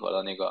就应和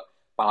了那个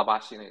巴拉巴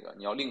西那个，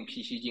你要另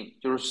辟蹊径，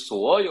就是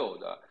所有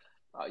的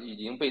已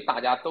经被大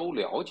家都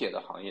了解的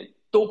行业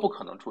都不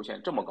可能出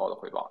现这么高的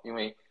回报，因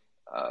为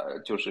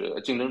就是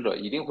竞争者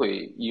一定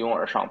会一拥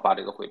而上，把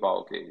这个回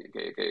报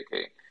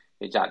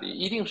给价低，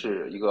一定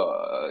是一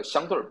个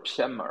相对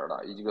偏门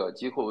的一个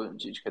几乎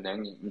可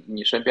能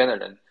你身边的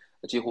人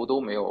几乎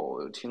都没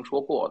有听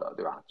说过的，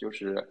对吧？就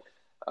是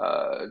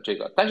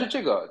但是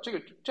这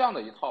样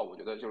的一套，我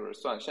觉得就是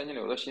算现金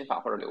流的心法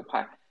或者流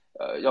派。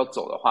要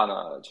走的话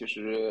呢，其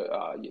实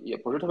也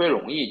不是特别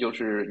容易，就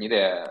是你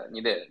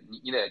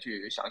得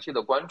去详细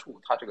的关注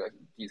它这个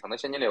底层的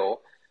现金流，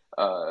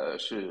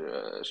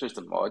是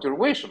怎么，就是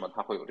为什么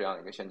它会有这样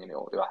一个现金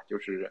流，对吧？就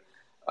是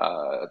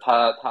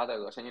它这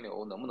个现金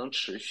流能不能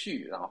持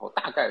续，然后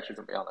大概是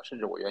怎么样的，甚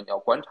至我觉得你要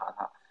观察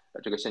它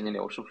这个现金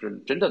流是不是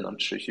真的能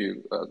持续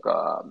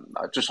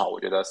至少我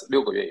觉得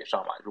6个月以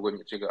上吧。如果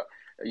你这个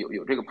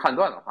有这个判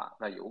断的话，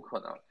那有可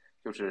能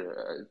就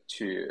是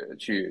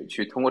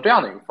去通过这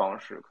样的一个方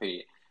式，可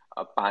以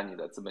把你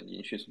的资本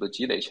金迅速的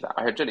积累起来。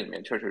而且这里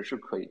面确实是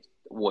可以，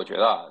我觉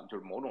得就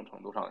是某种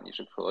程度上你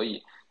是可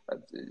以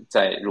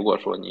在如果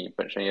说你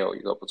本身也有一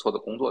个不错的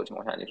工作的情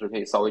况下，你是可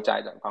以稍微加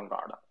一点杠杆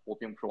的。我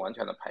并不是完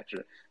全的排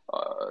斥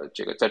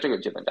这个在这个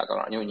阶段加杠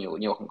杆，因为你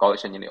有很高的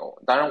现金流。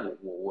当然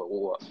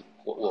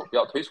我比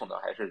较推崇的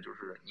还是就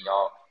是你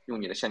要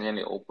用你的现金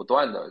流不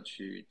断的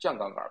去降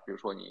杠杆。比如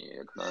说你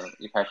可能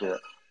一开始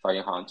到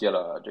银行借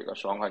了这个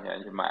10万块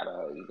钱去买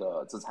了一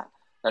个资产，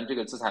但这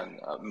个资产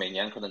每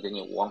年可能给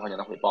你5万块钱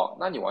的回报，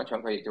那你完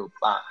全可以就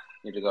把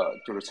你这个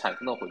就是产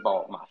生的回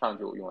报马上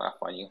就用来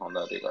还银行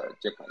的这个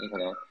借款，你可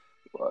能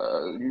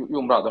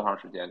用不了多长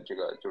时间，这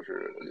个就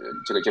是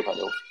这个借款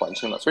就还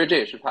清了。所以这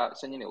也是它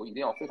现金流一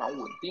定要非常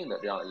稳定的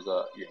这样一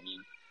个原因。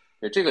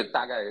对，这个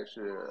大概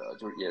是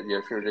就是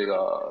也是这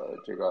个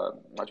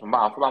穷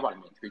爸爸富爸爸里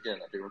面推荐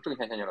的这种正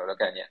向现金流的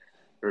概念，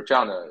就是这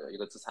样的一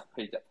个资产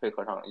配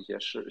合上一些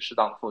适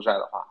当的负债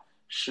的话，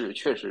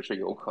确实是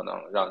有可能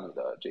让你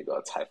的这个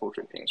财富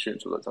水平迅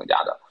速的增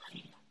加的。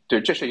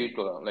对，这是一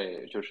个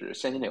类，就是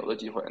现金流的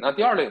机会。那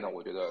第二类呢，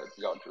我觉得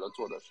比较值得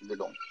做的是这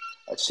种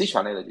期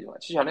权类的机会。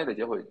期权类的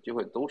机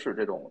会都是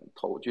这种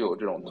具有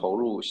这种投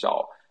入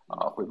小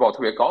回报特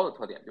别高的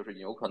特点，就是你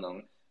有可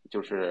能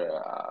就是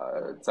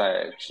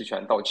在期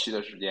权到期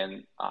的时间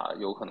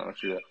有可能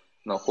是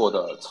能获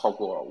得超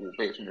过5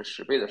倍甚至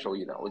10倍的收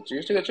益的。我觉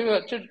得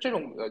这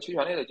种期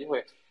权类的机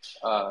会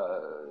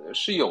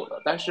是有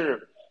的，但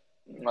是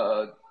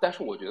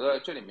我觉得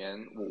这里面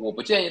我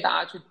不建议大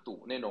家去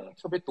赌那种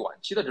特别短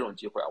期的这种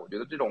机会啊。我觉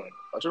得这种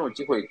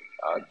机会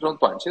这种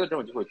短期的这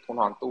种机会通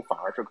常都反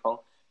而是坑。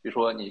比如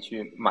说你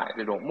去买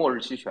这种末日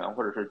期权，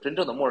或者是真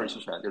正的末日期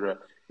权，就是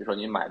比如说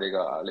你买这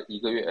个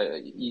1个月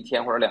1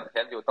天或者2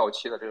天就到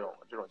期的这种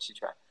期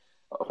权，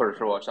或者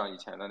说像以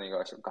前的那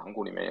个港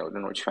股里面有那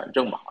种权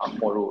证嘛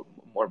末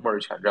日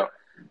权证。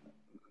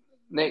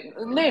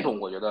那种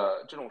我觉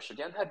得这种时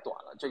间太短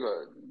了，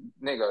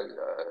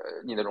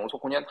你的容错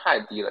空间太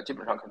低了，基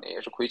本上肯定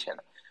也是亏钱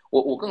的。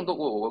我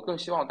更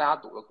希望大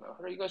家赌的可能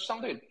是一个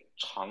相对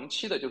长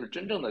期的，就是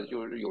真正的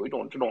就是有一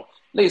种这种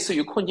类似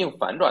于困境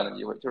反转的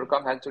机会。就是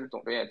刚才就是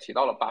董编也提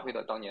到了巴菲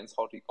特当年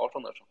抄底高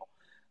盛的时候，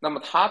那么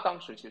他当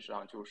时其实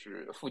上就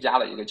是附加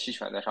了一个期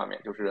权在上面，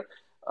就是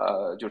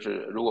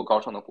如果高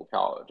盛的股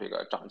票这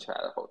个涨起来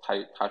的后，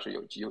他是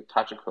有机会，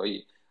他是可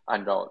以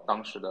按照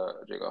当时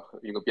的这个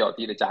一个比较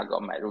低的价格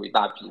买入一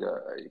大批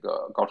的一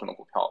个高盛的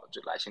股票，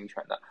这来行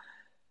权的。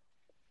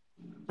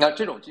那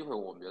这种机会，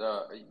我们觉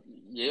得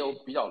也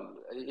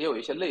有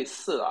一些类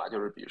似的啊，就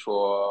是比如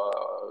说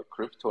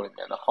crypto 里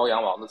面的薅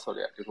羊毛的策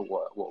略，就是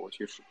我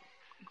去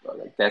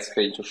gas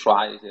费去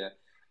刷一些，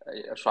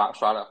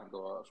刷了很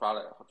多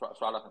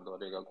很多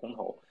这个空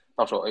头，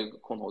到时候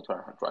空头突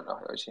然赚到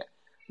很多钱。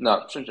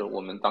那甚至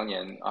我们当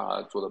年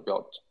做的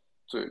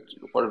最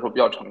或者说比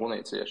较成功的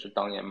一次，也是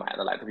当年买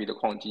的莱特币的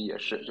矿机，也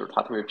是就是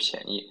它特别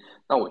便宜。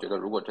那我觉得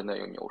如果真的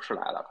有牛市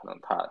来了，可能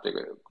它这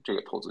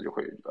个投资就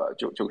会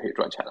就可以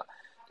赚钱了。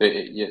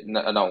对，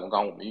那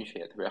我们运气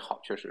也特别好，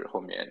确实后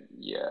面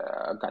也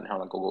赶上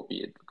了狗狗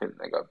币跟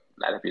那个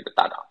莱特币的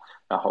大涨，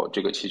然后这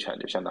个期权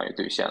就相当于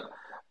兑现了。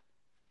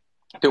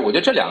对，我觉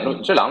得这两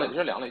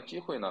类机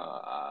会呢，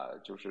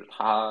就是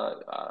它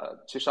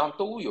其实上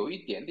都有一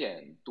点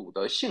点赌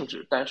的性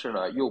质，但是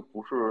呢又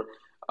不是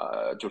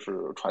就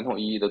是传统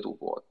意义的赌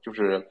博，就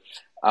是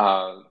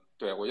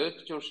对，我觉得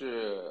就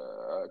是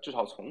至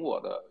少从我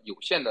的有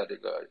限的这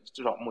个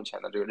至少目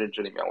前的这个认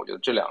知里面，我觉得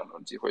这两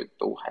种机会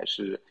都还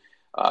是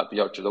比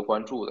较值得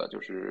关注的。就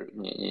是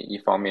你一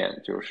方面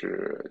就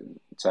是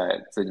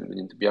在自己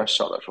比较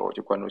小的时候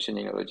就关注现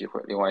金流的机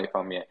会，另外一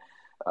方面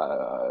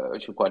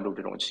去关注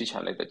这种期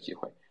权类的机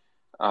会。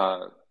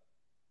呃，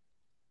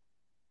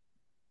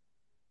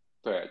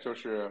对，就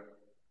是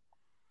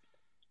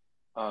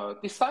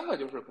第三个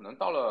就是可能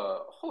到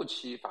了后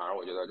期，反而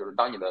我觉得就是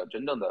当你的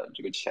真正的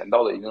这个钱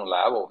到了一定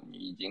level，你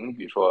已经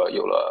比如说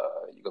有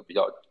了一个比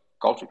较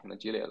高水平的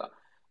积累了，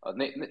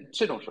那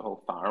这种时候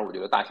反而我觉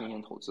得大猩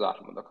猩投资啊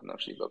什么的，可能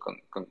是一个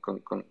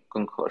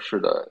更合适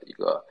的一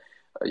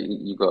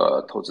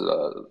个投资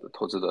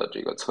的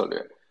这个策略。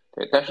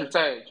对，但是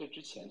在这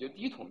之前，就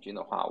第一桶金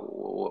的话，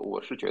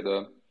我是觉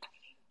得，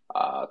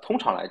通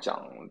常来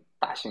讲，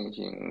大猩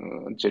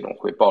猩这种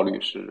回报率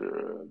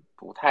是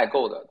不太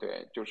够的。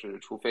对，就是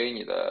除非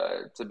你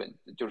的资本，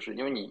就是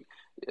因为你，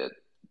呃，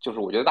就是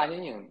我觉得大猩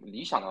猩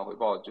理想的回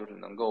报就是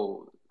能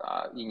够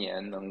一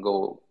年能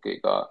够给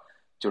个，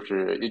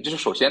也就是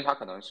首先它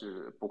可能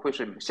是不会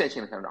是线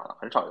性的增长的，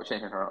很少有线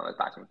性增长的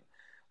大猩猩。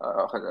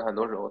很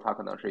多时候它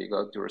可能是一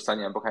个就是3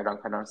年不开张，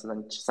开张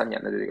三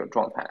年的这个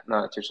状态。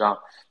那其实上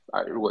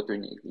如果对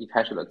你一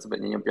开始的资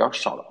本金比较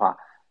少的话，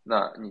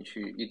那你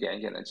去一点一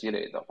点的积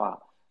累的话，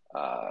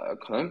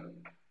可能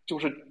就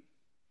是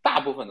大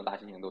部分的大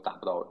猩猩都达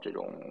不到这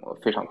种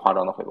非常夸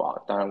张的回报。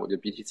当然，我觉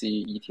得 BTC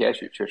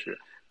ETH 确实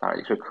当然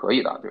也是可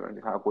以的，对吧？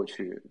它过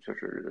去就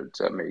是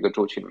在每一个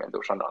周期里面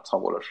都上涨超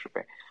过了10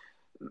倍。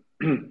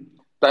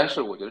但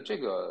是我觉得这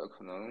个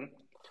可能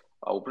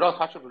我不知道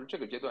它是不是这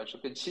个阶段是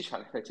跟期权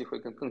类的机会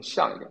更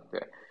像一点。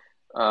对，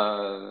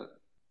呃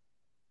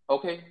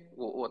，OK，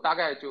我大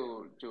概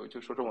就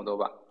说这么多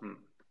吧。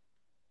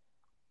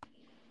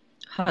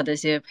好的，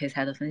谢谢培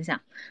才的分享。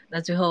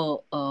那最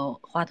后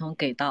话筒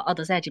给到奥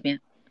德赛这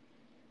边。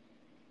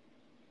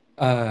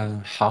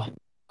好，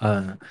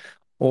嗯，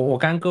我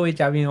刚各位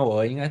嘉宾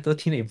我应该都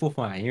听了一部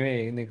分啊，因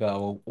为那个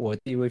我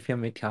第一位片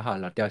没调好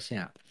老掉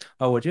线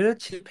啊，我觉得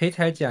其实培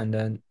才讲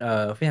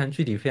的非常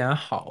具体非常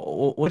好，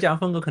我讲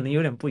风格可能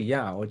有点不一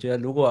样啊，我觉得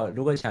如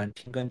果想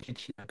听更具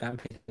体的，刚刚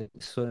培才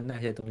说的那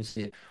些东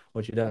西，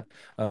我觉得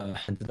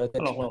很值得再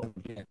听一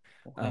遍。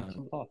我好像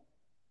听不到。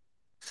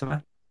什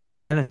么？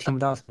真的听不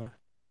到什么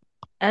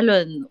艾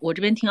伦，我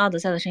这边听奥德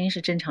赛的声音是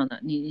正常的，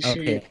你是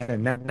？OK，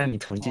那你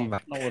重进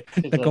吧，那我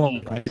这次跟我继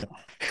续讲。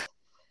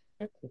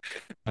没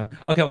关系。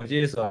OK，我继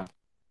续说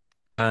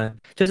啊。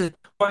就是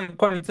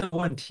关于这个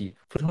问题，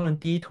普通人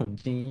第一桶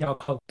金要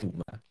靠赌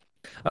吗？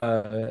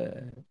呃，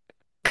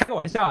开个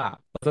玩笑啊，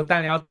我说当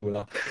然要赌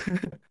了。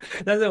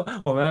但是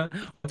我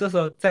这时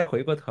候再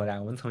回过头来，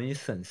我们重新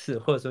审视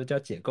或者说叫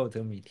解构这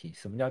个谜题，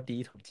什么叫第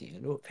一桶金？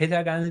如果裴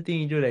才刚是定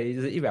义就等于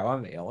就是100万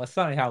美元，我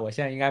算了一下，我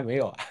现在应该没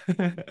有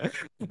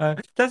啊。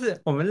但是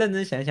我们认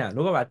真想想，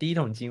如果把第一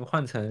桶金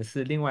换成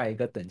是另外一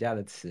个等价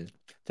的词，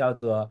叫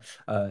做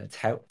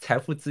财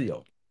富自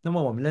由，那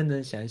么我们认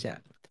真想想，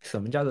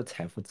什么叫做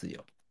财富自由？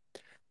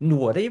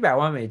我的100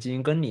万美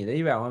金跟你的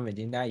100万美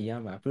金，大家一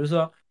样吧？比如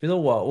说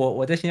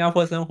我在新加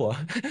坡生活，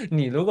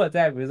你如果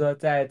在比如说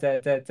在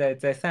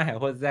上海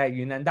或者在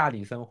云南大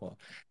理生活，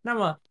那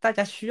么大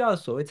家需要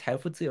所谓财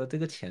富自由，这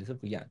个钱是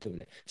不一样，对不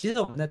对？即使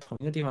我们在同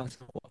一个地方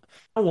生活，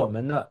那我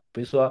们的比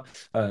如说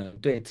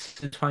对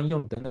吃穿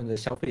用等等的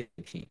消费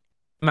水平，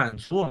满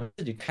足我们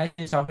自己开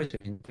心消费水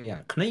平不一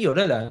样，可能有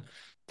的人。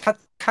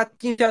他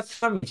今天要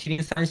吃到米其林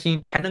3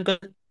星，还能跟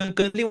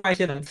另外一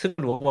些人吃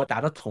个萝卜，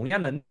达到同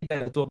样的内在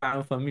的多巴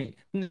胺分泌、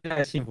内在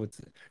的幸福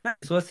值。那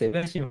你说谁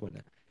更幸福呢？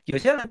有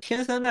些人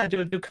天生呢就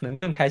可能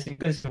更开心、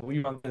更幸福，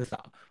欲望更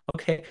少。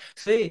OK，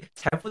所以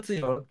财富自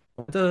由，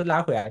我们这是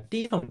拉回来，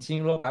第一桶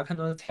金如果把它看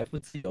作是财富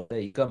自由的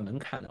一个门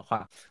槛的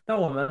话，那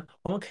我们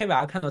可以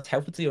把它看作财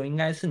富自由应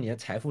该是你的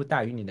财富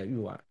大于你的欲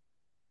望。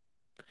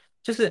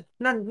就是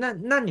那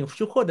你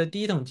去获得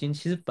第一桶金，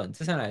其实本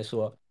质上来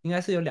说应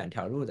该是有2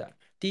条路的。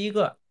第一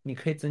个，你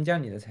可以增加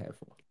你的财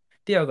富；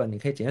第二个你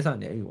可以减少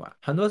你的欲望。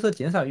很多时候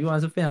减少欲望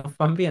是非常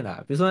方便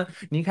的，比如说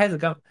你一开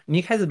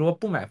始如果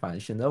不买房，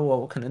选择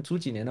我可能租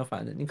几年的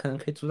房子，你可能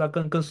可以租到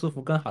更舒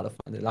服更好的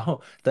房子，然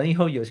后等以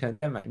后有钱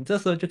再买，你这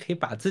时候就可以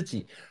把自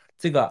己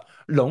这个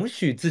容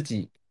许自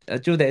己。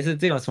就得是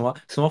这种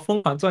什么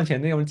疯狂赚钱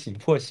那种紧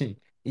迫性，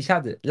一下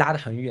子拉得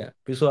很远。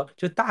比如说，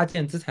就大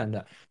件资产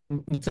的，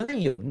你真的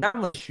有那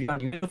么需要，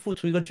你愿意付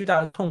出一个巨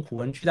大的痛苦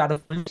跟巨大的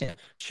风险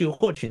去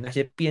获取那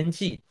些边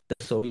际的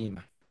收益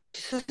吗？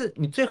其实是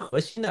你最核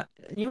心的，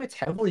因为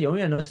财富永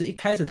远都是一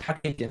开始它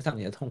可以减少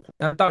你的痛苦，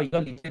但到一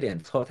个临界点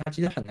之后，它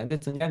其实很难再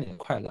增加你的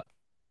快乐。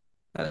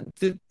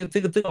这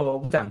个我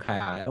不展开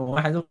啊，我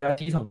们还是回到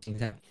第一桶金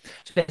上。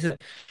但是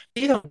第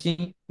一桶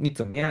金你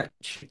怎么样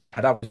去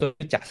达到？比如说，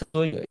假设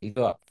说有一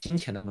个金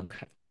钱的门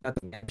槛，那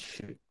怎么样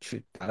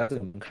去达到这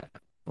个门槛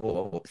呢？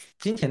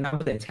金钱它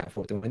不等于财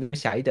富，对我们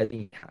狭义的定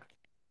义它。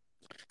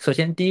首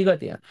先第一个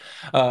点，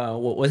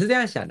我是这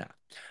样想的，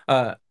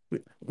呃，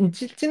你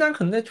经常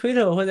可能在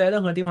Twitter 或者在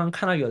任何地方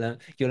看到有人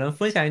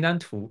分享一张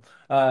图，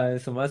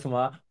什么什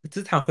么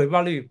资产回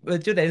报率，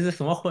就等于是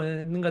什么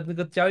那个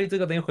交易这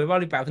个等于回报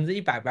率100%、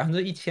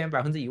1000%、1000%、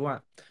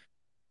10000%。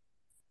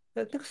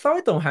那个稍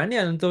微懂行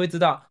点的人都会知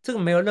道，这个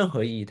没有任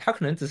何意义，它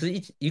可能只是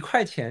一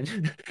块钱，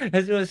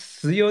那就是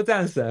石油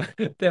战神，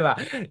对吧？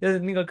就是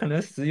那个可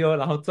能石油，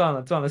然后赚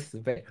了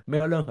10倍，没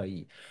有任何意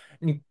义。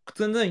你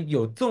真正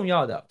有重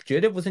要的，绝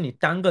对不是你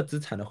单个资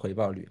产的回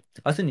报率，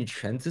而是你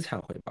全资产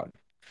回报率。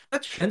那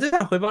全资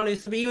产回报率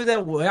是不是意味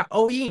着我要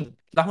all in，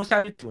然后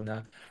下去赌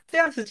呢？这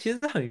样子其实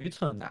是很愚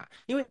蠢的，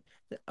因为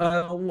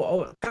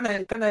我刚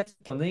才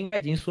总之应该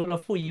已经说了，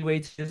负 EV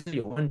其实是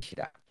有问题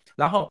的。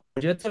然后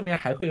我觉得这边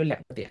还会有2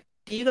个点，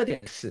第一个点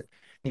是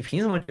你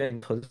凭什么觉得你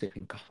投资水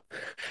平高？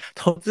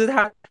投资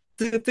它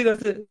这是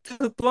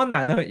多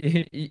难的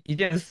一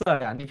件事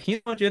呀！你凭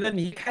什么觉得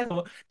你一开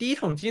头第一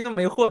桶金都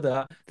没获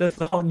得的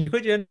时候，你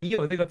会觉得你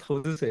有这个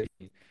投资水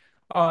平？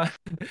啊、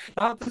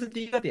然后这是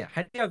第一个点，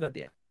还第二个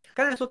点，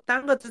刚才说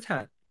单个资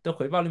产的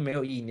回报率没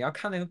有意义，你要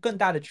看那个更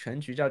大的全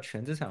局，叫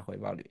全资产回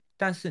报率。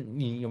但是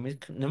你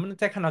能不能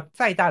再看到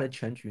再大的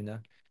全局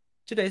呢？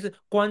就等于是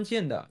关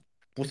键的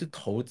不是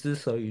投资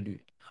收益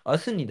率，而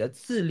是你的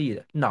智力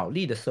的、脑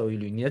力的收益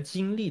率，你的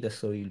精力的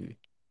收益率。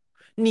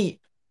你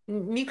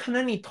你可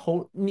能你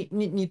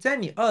在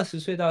你20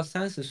岁到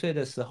30岁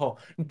的时候，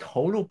你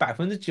投入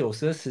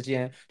90%的时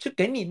间去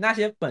给你那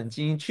些本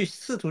金，去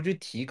试图去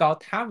提高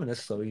他们的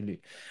收益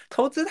率。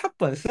投资它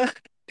本身，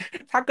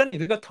它跟你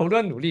这个投入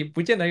的努力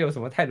不见得有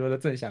什么太多的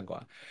正相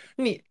关。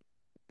你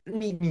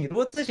你如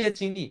果这些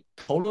精力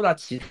投入到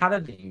其他的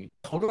领域，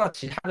投入到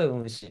其他的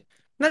东西，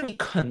那你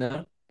可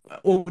能，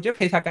我觉得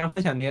裴才刚刚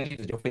分享那个例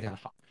子就非常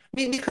好。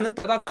你可能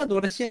得到更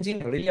多的现金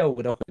流的业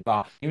务的回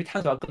报，因为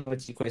探索到更多的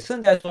机会，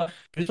甚至说，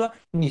比如说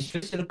你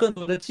学习了更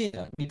多的技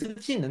能，你这个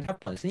技能它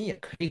本身也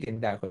可以给你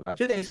带回报，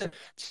就等于是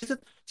其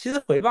实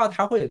回报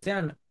它会有这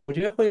样的，我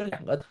觉得会有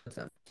2个特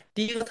征。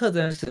第一个特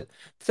征是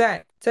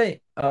在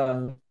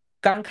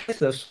刚开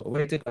始的所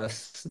谓这个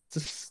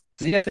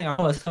职业生涯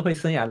或者社会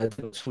生涯的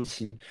这个初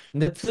期，你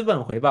的资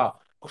本回报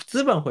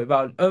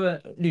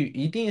率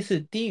一定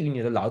是低于你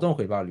的劳动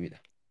回报率的。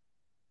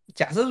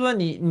假设说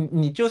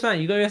你就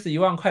算一个月是1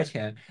万块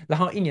钱，然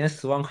后一年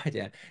10万块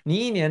钱，你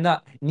一年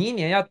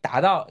要达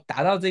到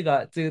这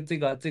个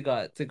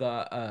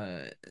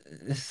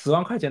10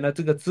万块钱的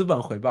这个资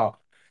本回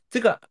报，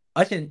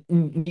而且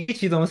你预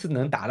期中是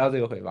能达到这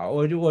个回报，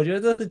我觉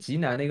得这是极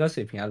难的一个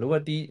水平啊。如果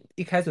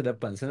一开始的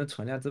本身的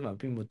存量资本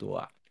并不多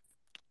啊。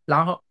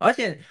然后，而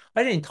且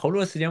你投入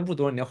的时间不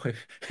多，你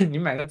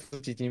买个指数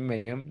基金，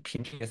每年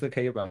平均也是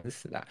可以有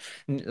10%的。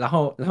然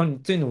后你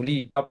最努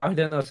力到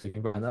8%的水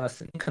平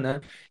20%，你可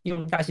能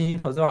用大猩猩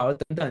投资法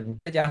等等，你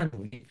再加上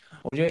努力，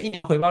我觉得一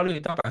年回报率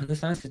到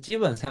30%，基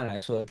本上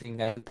来说应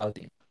该是到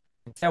顶。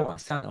你再往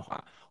上的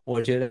话，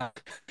我觉得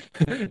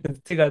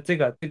这个是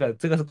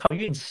靠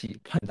运气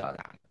碰到的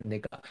那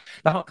个。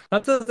然后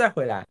这次再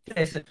回来，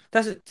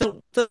但是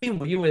这并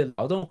不意味着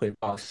劳动回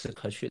报是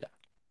可取的。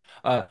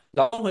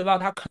劳动回报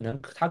它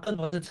更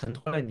多是承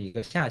托了你一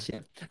个下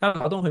限。那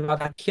劳动回报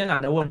它天然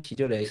的问题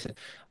就类似，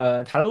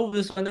塔勒不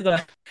是说那个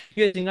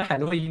月经跟海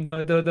洛因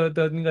都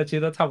那个其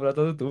实都差不多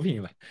都是毒品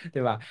嘛，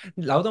对吧？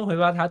劳动回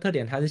报它特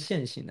点它是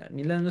线性的，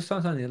你能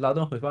算算你的劳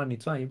动回报，你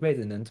赚一辈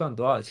子能赚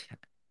多少钱？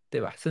对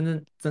吧？甚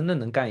至真的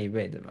能干一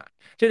辈子嘛？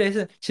就类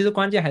似，其实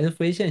关键还是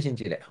非线性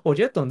积累。我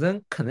觉得董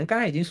真可能刚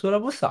才已经说了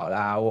不少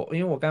啦，因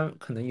为我刚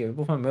可能有一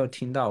部分没有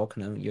听到，我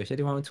可能有些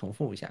地方会重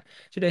复一下。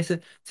就类似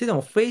这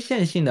种非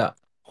线性的，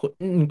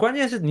你关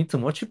键是你怎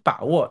么去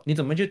把握，你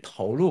怎么去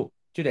投入，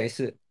就得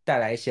是带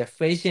来一些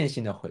非线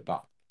性的回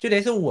报。就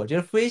得是我觉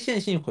得非线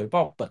性回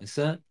报本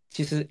身，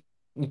其实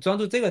你专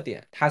注这个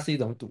点，它是一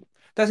种赌，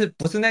但是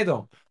不是那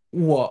种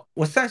我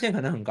上限可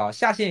能很高，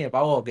下限也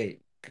把我给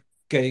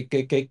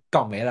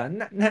搞没了，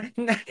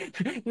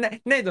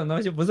那种东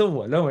西不是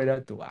我认为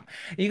的赌啊。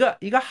一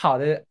个好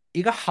的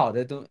一个好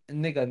的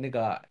那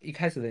个一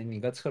开始的一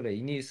个策略，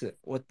一定是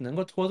我能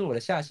够拖住我的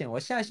下限，我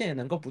下限也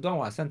能够不断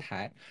往上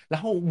抬，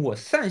然后我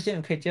上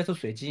限可以接受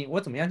随机性，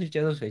我怎么样去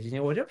接受随机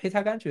性？我觉得裴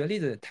才刚举的例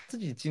子，他自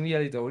己经历的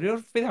例子，我觉得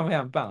非常非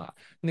常棒啊。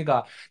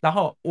然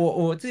后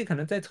我自己可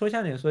能再抽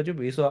象点说，就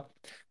比如说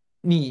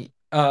你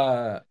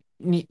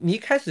一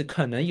开始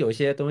可能有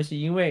些东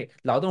西，因为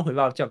劳动回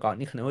报较高，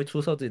你可能会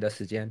出售自己的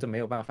时间，这没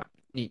有办法，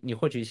你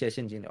获取一些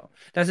现金流，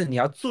但是你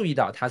要注意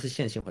到它是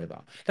线性回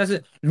报。但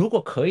是如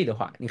果可以的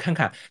话，你看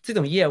看这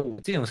种业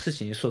务这种事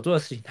情所做的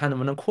事情，它能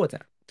不能扩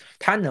展，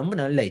它能不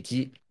能累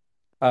积。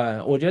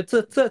我觉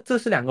得这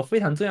是两个非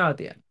常重要的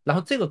点，然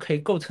后这个可以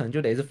构成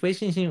就得是非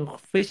线性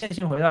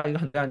回到一个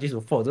很重要的基础，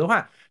否则的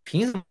话，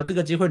凭什么这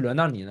个机会轮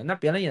到你呢？那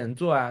别人也能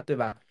做啊，对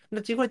吧？那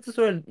机会之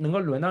所以能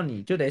够轮到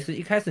你，就得是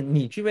一开始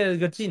你具备了一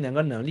个技能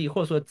跟能力，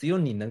或者说只有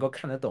你能够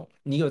看得懂，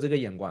你有这个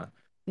眼光。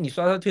你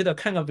刷刷推特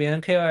看个别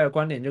人 KOL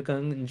观点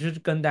你就去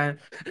跟单，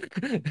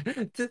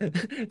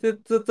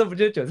这不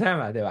就是韭菜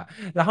嘛，对吧？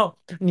然后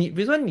你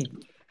比如说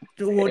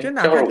我觉哎，得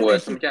哪这会儿我怕就得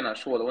是听不见了，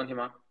是我的问题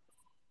吗？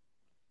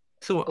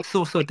是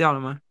我掉了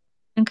吗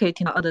可以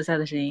听到奥德赛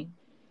的声音。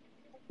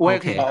我也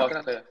可以听？OK。哦，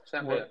到，现在可以，现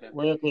在可以了，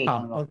我也可以好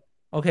听到。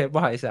OK，不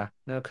好意思啊，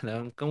那可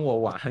能跟我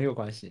网很有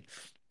关系。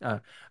嗯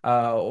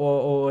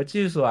我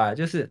继续说啊，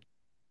就是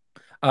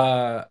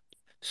呃，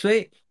所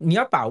以你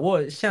要把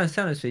握向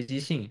上的随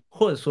机性，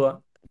或者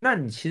说，那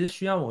你其实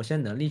需要某些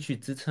能力去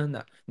支撑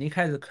的。你一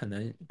开始可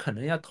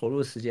能要投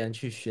入时间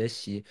去学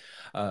习，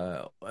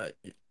呃呃，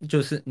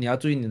就是你要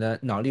注意你的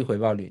脑力回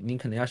报率，你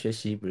可能要学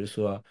习，比如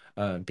说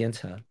编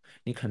程，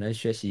你可能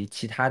学习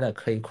其他的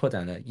可以扩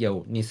展的业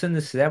务，你甚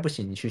至实在不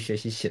行，你去学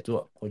习写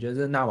作。我觉得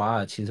这纳瓦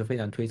尔其实非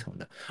常推崇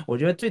的。我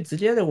觉得最直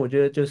接的，我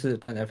觉得就是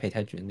刚才裴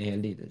太举的那些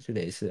例子，就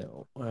得是，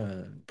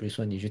比如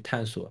说你去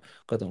探索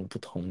各种不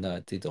同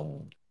的这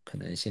种可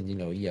能现金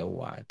流业务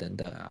啊，等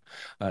等啊，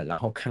然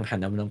后看看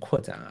能不能扩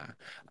展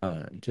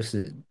啊，就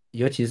是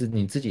尤其是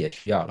你自己也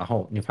需要，然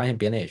后你发现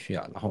别人也需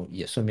要，然后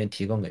也顺便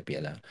提供给别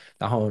人，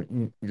然后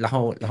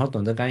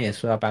董德刚也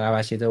说要巴拉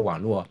巴西这个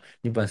网络，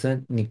你本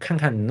身你看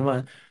看你能不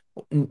能。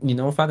你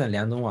能发展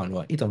两种网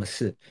络，一种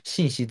是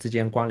信息之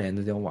间关联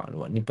的这种网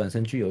络，你本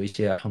身具有一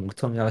些很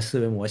重要的思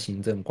维模型，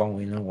这种光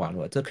维的网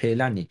络，这可以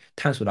让你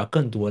探索到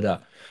更多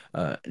的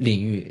领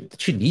域，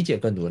去理解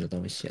更多的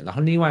东西。然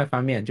后另外一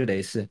方面就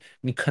得是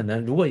你可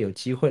能如果有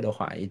机会的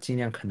话，也尽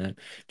量可能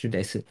就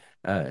得是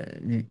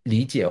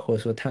理解或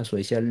者说探索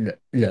一些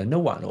人的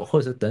网络，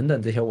或者等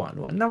等这些网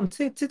络。那么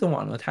这种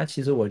网络，它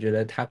其实我觉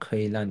得它可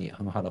以让你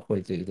很好的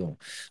会这种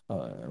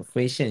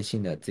非线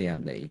性的这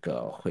样的一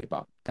个汇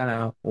报。当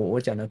然，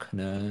我讲的可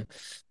能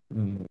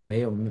没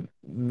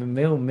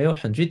有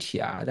很具体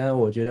啊，但是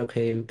我觉得可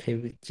以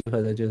结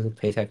合的就是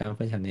裴才刚刚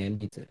分享那些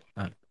例子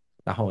啊，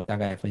然后我大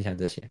概分享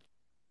这些。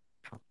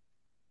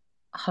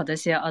好的，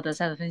谢谢奥德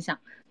赛的分享。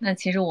那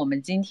其实我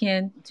们今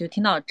天就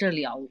听到这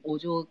里啊，我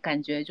就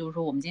感觉就是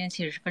说，我们今天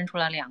其实是分出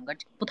了两个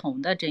不同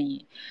的阵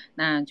营，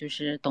那就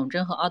是董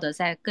贞和奥德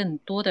赛更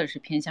多的是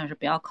偏向是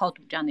不要靠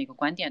赌这样的一个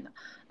观点的，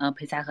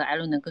裴才和艾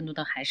伦呢更多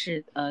的还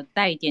是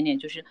带一点点，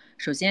就是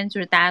首先就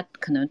是大家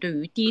可能对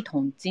于第一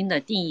桶金的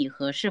定义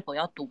和是否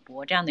要赌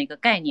博这样的一个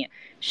概念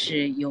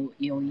是有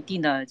一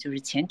定的就是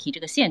前提这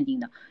个限定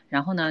的，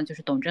然后呢就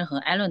是董贞和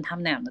艾伦他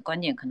们那样的观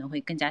点可能会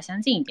更加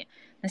相近一点。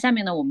那下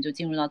面呢，我们就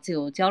进入到自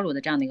由交流的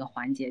这样的一个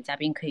环节，嘉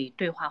宾可以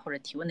对话或者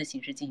提问的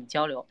形式进行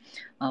交流。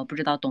不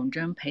知道董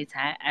贞、裴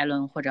才、艾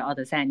伦或者奥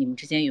德赛，你们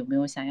之间有没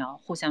有想要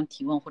互相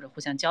提问或者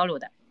互相交流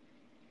的？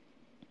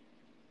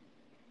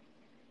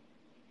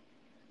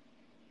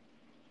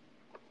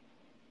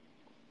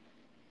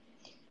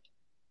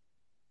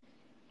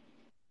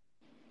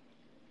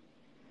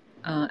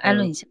艾伦，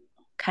呃，你先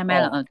开麦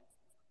了哦，啊。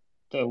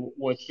对，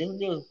我其实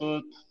就是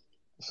说，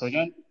首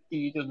先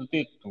第一就是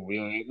对赌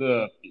有一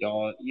个比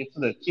较一致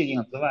的界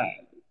定之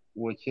外，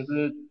我其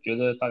实觉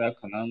得大家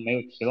可能没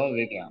有提到这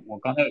一点，我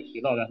刚才有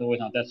提到，但是我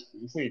想再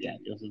重复一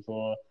点，就是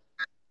说，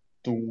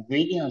赌不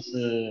一定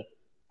是，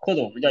或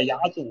者我们叫押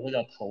注或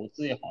者叫投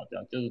资也好，这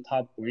样就是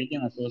它不一定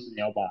说是你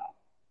要把，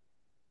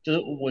就是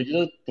我觉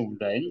得赌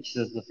人其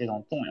实是非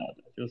常重要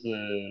的，就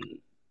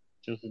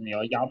是你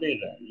要押对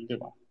人，对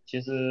吧？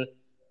其实，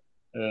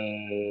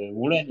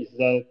无论你是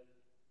在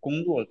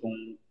工作中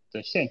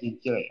的线性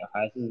积累，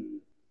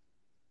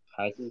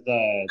还是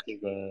在这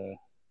个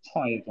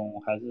创业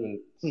中，还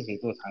是自己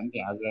做产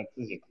品，还是在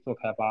自己做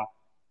开发，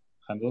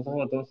很多时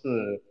候都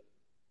是，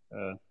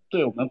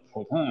对我们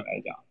普通人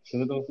来讲，其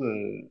实都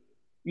是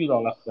遇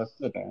到了合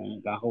适的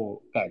人，然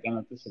后改变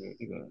了自己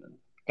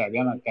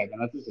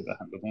的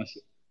很多东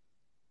西。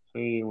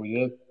所以我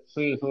觉得，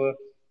所以说，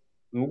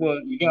如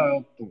果一定要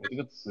用“赌”这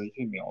个词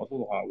去描述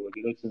的话，我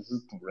觉得其实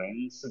赌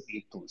人是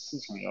比赌事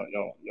情要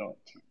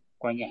挺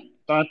关键的。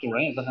当然，赌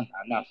人也是很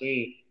难的，所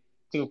以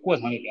这个过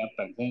程里边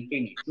本身对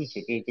你自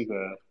己对这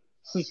个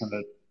事情的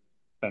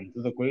本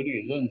质的规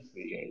律认识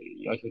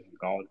也要求挺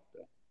高的。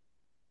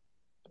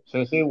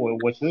对，所以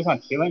我其实想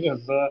提问就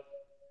是说，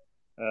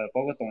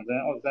包括董贞、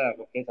奥赛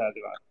和肥才，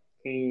对吧？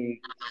可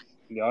以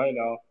聊一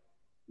聊，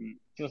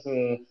就是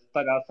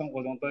大家生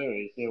活中都有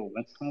一些我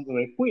们称之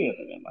为贵人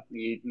的人嘛，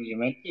你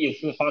们第一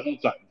次发生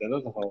转折的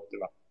时候，对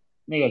吧？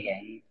那个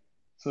人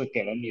是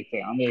给了你怎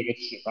样的一个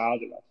启发，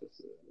对吧？就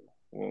是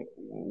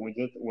我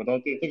觉得我倒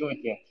对这个问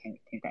题也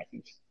挺感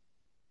兴趣。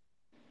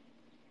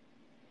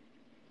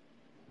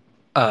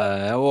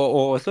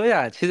我说一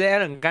下，其实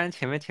Alan 刚刚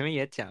前面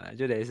也讲了，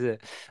就得是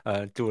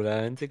主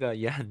人这个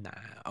也很难。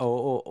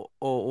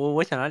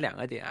我想了两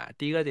个点啊，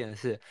第一个点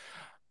是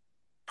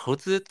投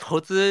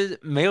资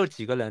没有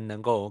几个人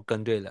能够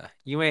跟对了，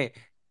因为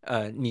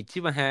你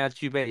基本上要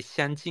具备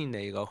相近的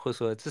一个，或者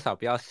说至少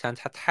不要相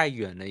差太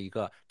远的一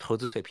个投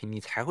资水平，你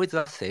才会知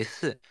道谁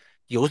是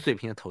有水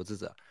平的投资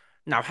者。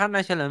哪怕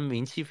那些人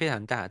名气非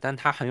常大，但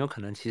他很有可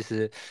能其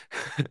实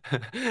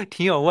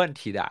挺有问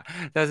题的。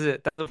但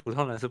是普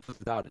通人是不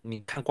知道的。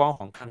你看光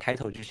环，看抬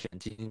头去选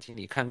基金经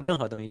理，看任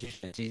何东西去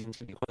选基金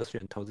经理或者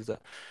选投资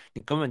者，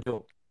你根本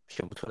就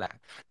选不出来。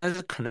但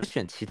是可能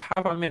选其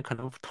他方面，可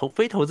能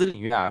非投资领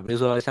域啊，比如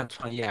说像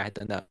创业啊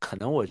等等，可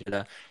能我觉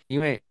得因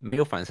为没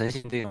有反身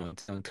性这种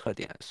特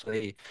点，所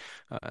以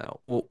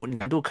我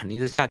难度肯定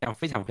是下降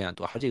非常非常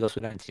多，好几个数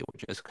量级，我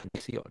觉得是肯定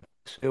是有的。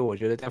所以我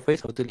觉得在非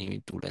投资领域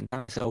赌人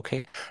当然是 OK。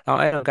然后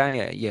艾伦刚刚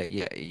也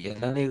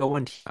问了一个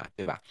问题嘛，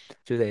对吧？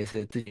就得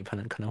是自己可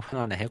能碰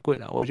到哪些贵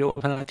人，我觉得我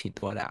碰到的挺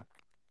多的啊。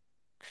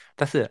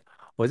但是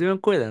我这边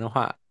贵人的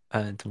话，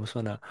怎么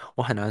说呢？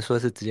我很难说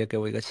是直接给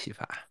我一个启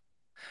发。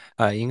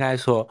应该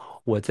说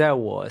我在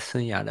我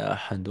生涯的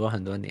很多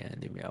很多年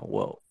里面，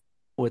我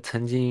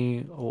曾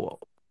经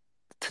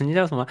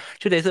叫什么？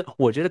就得是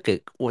我觉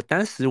得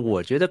当时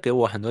我觉得给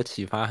我很多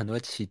启发、很多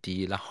启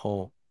迪，然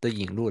后的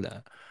引路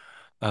人，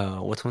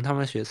我从他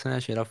们身上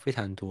学到非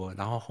常多，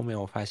然后后面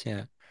我发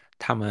现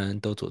他们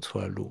都走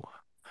错了路，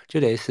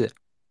就得是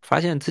发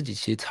现自己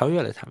其实超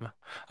越了他们。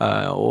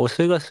我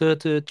说一个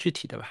这具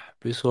体的吧，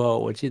比如说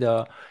我记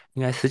得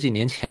应该十几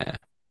年前。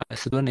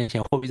10多年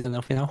前货币战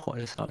争非常火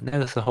的时候，那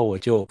个时候我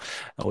就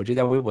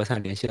在微博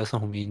上联系了孙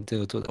宏斌这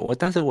个作者。我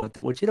当时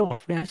记得我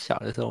非常小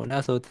的时候，我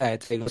那时候在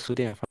这个书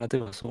店翻到这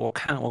本书，我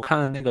看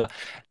了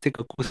这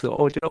个故事，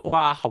我觉得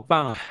哇好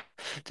棒啊，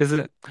就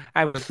是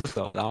爱不释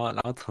手，然后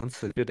从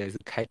此就得是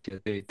开启了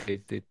对，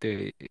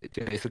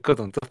就得是各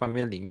种这方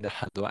面领域的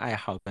很多爱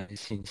好跟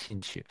兴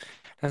趣。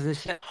但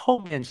是后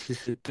面其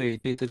实对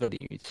这个领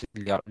域其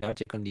实了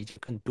解跟理解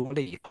更多了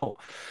以后。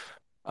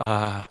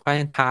发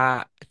现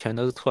他全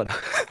都是错的，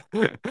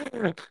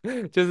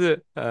就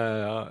是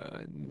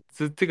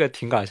这个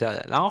挺搞笑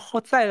的。然后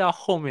再到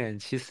后面，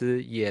其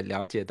实也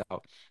了解到，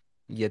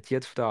也接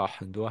触到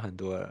很多很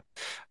多，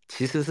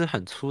其实是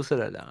很出色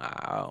的人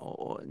啊。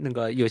我那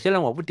个有些人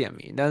我不点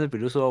名，但是比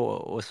如说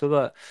我说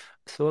个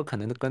可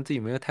能跟自己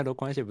没有太多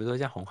关系，比如说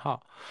像洪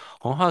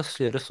浩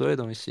写的所有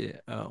东西，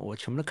我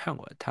全部都看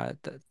过。这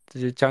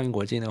就是交银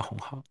国际那个洪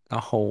浩，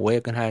然后我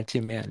也跟他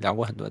见面聊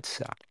过很多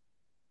次啊。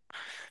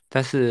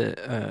但是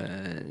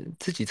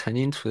自己曾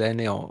经处在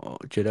那种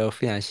觉得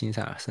非常欣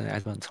赏，甚至还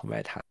是很崇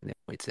拜他的那个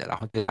位置，然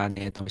后对他那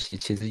些东西，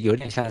其实有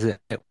点像是，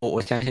哎我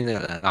相信这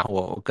个人，然后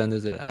我跟着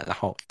这个人，然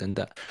后等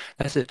等。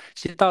但是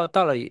其实到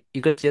了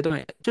一个阶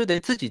段，就得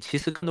自己其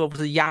实更多不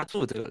是压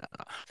住这个人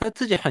了，他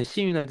自己很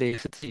幸运的也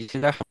是自己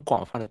现在很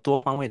广泛的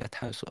多方位的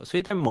探索，所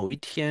以在某一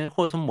天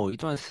或者说某一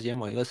段时间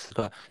某一个时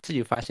刻，自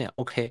己发现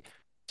OK，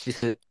其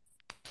实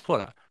错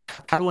了，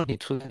他的问题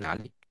出在哪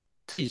里？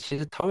自己其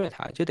实超越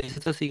它，就等于是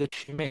这是一个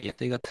祛魅，也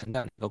是一个成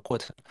长的一个过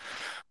程。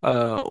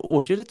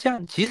我觉得这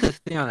样，即使是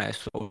这样来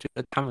说，我觉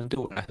得他们对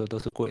我来说都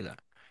是贵人。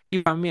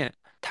一方面，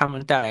他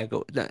们带来给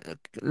我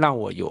让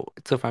我有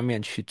这方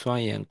面去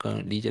钻研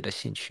跟理解的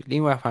兴趣；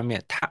另外一方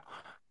面，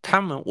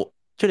他们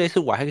就类似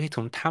我还可以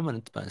从他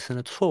们本身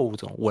的错误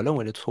中，我认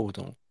为的错误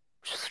中，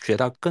学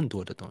到更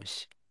多的东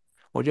西。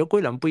我觉得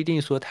贵人不一定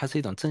说它是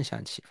一种正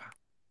向启发，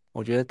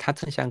我觉得它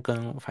正向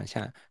跟反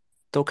向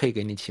都可以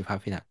给你启发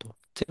非常多。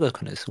这个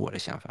可能是我的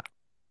想法。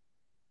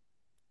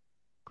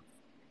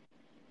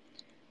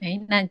哎，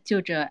那就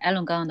着艾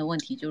伦刚刚的问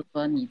题，就是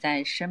说你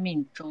在生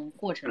命中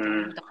过程中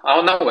遇到，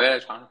好，那我也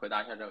尝试回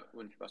答一下这个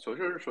问题吧。首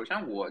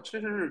先我其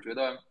实是觉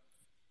得，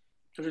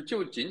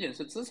就仅仅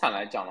是资产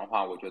来讲的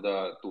话，我觉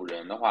得赌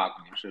人的话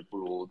肯定是不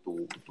如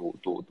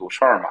赌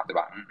事儿嘛，对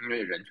吧？因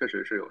为人确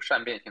实是有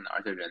善变性的，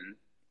而且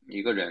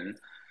一个人，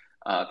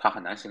他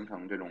很难形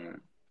成这种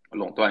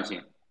垄断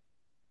性。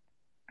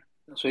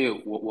所以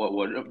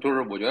我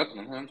觉得可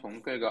能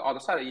从这个奥德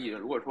赛的意义，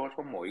如果说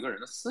某一个人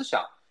的思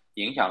想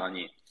影响了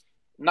你，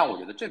那我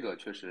觉得这个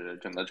确实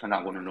整个成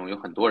长过程中有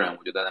很多人，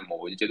我觉得在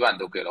某一阶段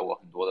都给了我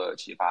很多的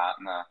启发。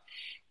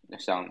那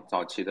像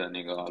早期的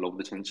那个罗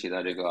伯特清崎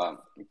的这个，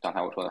刚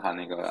才我说的他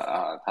那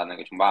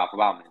个穷爸爸富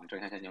爸爸那个正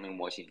向现金流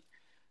模型，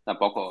那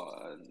包括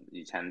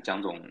以前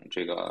江总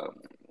这个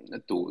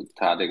赌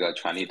他这个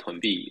权力囤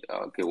币，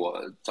给我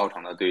造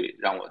成了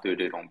让我对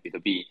这种比特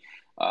币。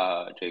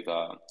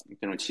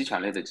这种期权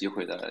类的机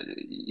会的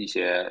一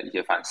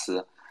些反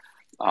思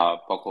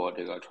包括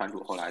这个川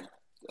主后来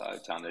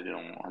讲的这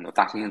种很多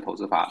大猩猩投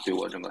资法对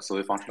我整个思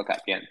维方式的改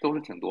变都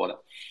是挺多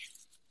的。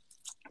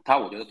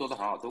我觉得多多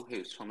少少都可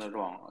以称得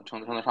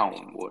上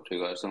我这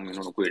个生命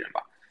中的贵人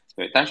吧。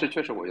对，但是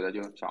确实我觉得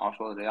就小奥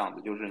说的这样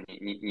子，就是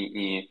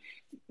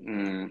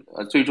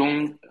最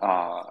终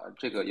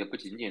这个也不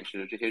仅仅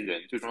是这些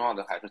人，最重要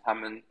的还是他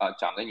们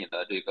讲给你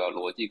的这个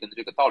逻辑跟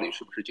这个道理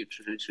是不是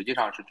实际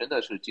上是真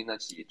的是经得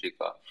起这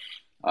个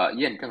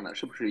验证的，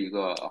是不是一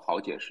个好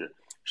解释，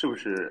是不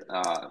是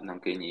能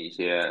给你一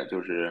些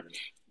就是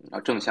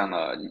正向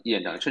的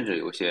验证，甚至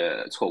有一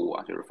些错误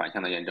就是反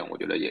向的验证，我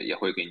觉得也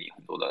会给你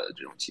很多的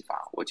这种启发。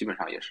我基本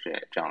上也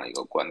是这样的一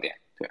个观点，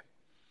对。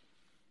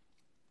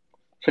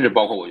甚至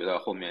包括我觉得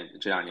后面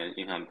这2年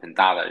影响挺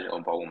大的，然后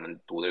包括我们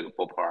读这个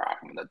波普尔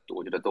什么的，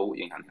我觉得都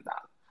影响挺大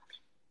的。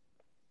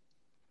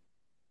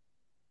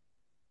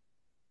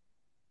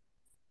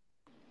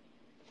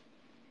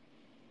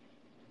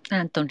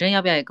那董真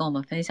要不要也跟我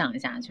们分享一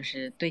下，就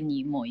是对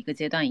你某一个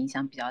阶段影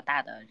响比较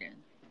大的人？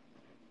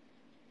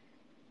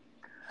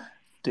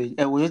对，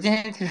我觉得今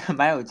天其实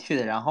蛮有趣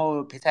的。然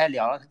后培才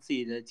聊了他自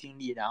己的经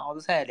历，然后奥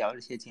德赛也聊了这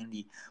些经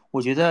历。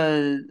我觉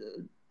得，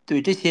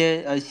对这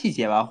些细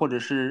节吧，或者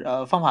是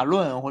方法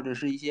论，或者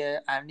是一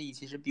些案例，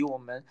其实比我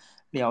们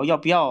聊要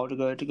不要这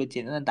个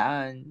简单的答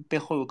案背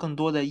后有更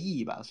多的意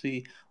义吧。所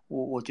以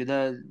我觉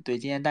得，对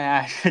今天大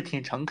家还是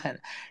挺诚恳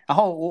的。然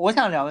后我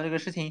想聊的这个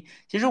事情，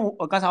其实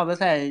我刚才奥德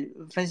赛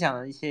分享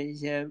的一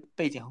些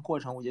背景和过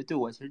程，我觉得对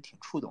我其实挺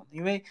触动的，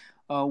因为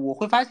我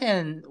会发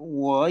现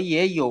我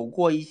也有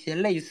过一些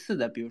类似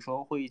的，比如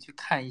说会去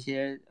看一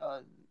些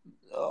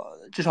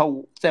至少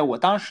在我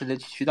当时的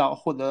渠道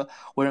获得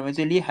我认为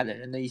最厉害的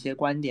人的一些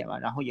观点吧，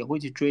然后也会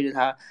去追着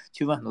他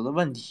去问很多的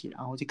问题，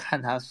然后去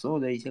看他所有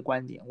的一些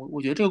观点。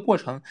我觉得这个过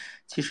程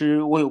其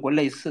实我有过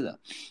类似的。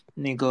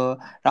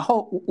然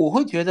后我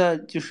会觉得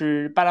就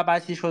是巴拉巴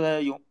西说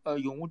的永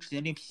无止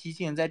境另辟蹊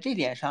径，在这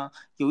点上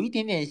有一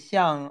点点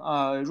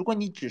像如果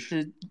你只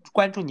是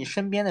关注你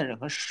身边的人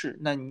和事，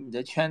那你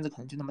的圈子可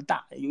能就那么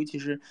大。尤其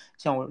是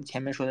像我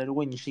前面说的，如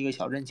果你是一个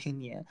小镇青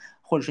年，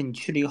或者是你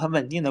去了一个很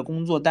稳定的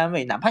工作单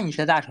位，哪怕你是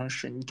在大城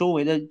市，你周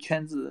围的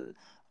圈子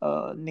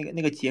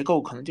那个结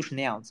构可能就是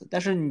那样子。但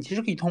是你其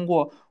实可以通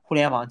过互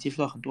联网接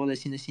触到很多的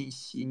新的信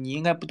息，你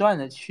应该不断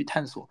的去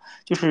探索，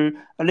就是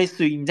类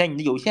似于你在你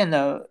的有限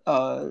的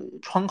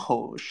窗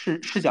口视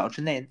角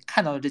之内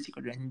看到的这几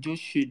个人，你就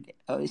去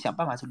想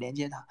办法去连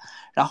接他，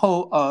然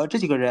后这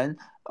几个人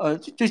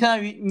就相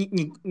当于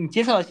你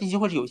接触到的信息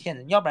会是有限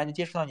的，你要不然就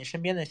接触到你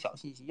身边的小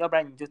信息，要不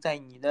然你就在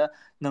你的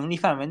能力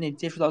范围内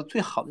接触到最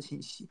好的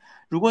信息。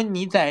如果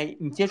你在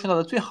你接触到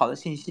的最好的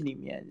信息里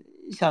面，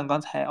像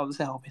刚才奥德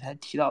赛和培才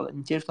提到的，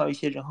你接触到一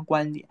些人和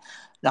观点，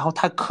然后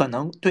它可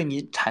能对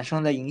你产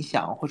生的影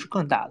响会是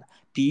更大的，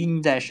比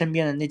你在身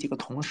边的那几个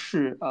同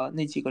事，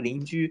那几个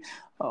邻居，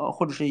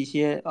或者是一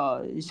些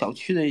小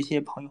区的一些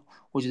朋友，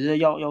我觉得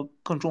要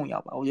更重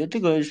要吧。我觉得这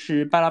个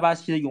是巴拉巴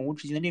西的永无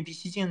止境的另辟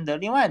蹊径的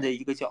另外的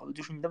一个角度，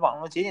就是你的网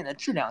络节点的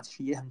质量其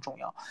实也很重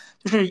要。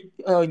就是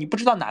你不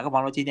知道哪个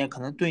网络节点可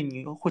能对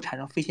你会产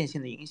生非线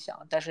性的影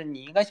响，但是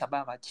你应该想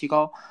办法提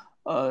高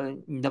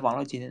你的网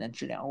络节点的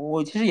质量。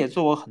我其实也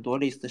做过很多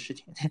类似的事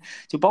情，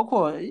就包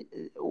括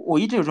我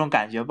一直有这种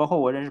感觉，包括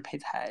我认识培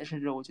才，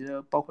甚至我觉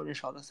得包括认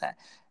识奥德赛，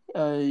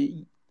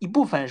一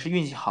部分是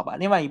运气好吧，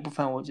另外一部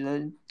分我觉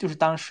得就是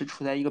当时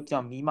处在一个比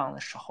较迷茫的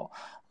时候，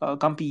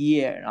刚毕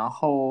业，然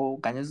后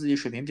感觉自己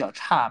水平比较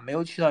差，没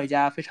有去到一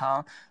家非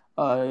常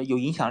有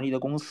影响力的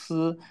公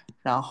司，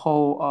然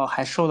后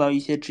还受到一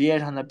些职业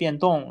上的变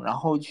动，然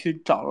后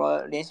去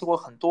联系过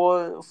很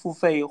多付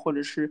费或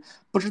者是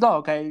不知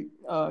道该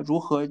如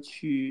何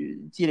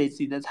去积累自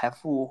己的财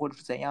富或者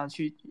是怎样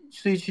去，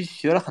所以去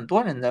学了很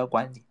多人的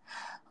观点。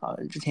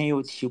之前也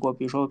有提过，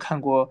比如说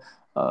看过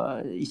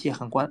一些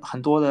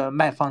很多的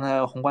卖方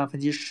的宏观分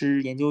析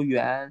师、研究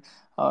员，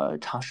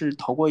尝试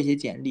投过一些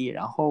简历，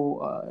然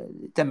后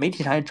在媒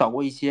体上也找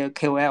过一些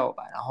KOL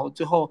吧，然后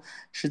最后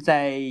是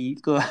在一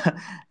个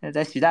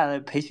在许大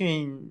的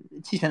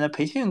期权的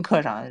培训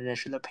课上认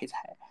识的培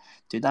才。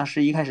对，当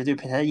时一开始对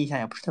培才的印象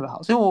也不是特别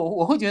好，所以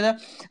我会觉得，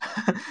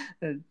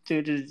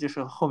这就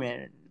是后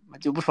面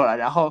就不说了。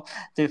然后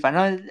对，反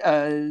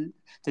正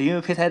对，因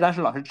为培才当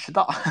时老是迟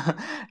到，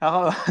然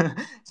后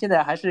现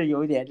在还是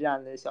有一点这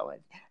样的小问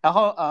题。然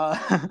后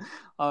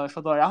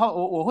说多了，然后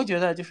我会觉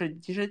得就是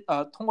其实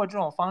通过这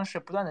种方式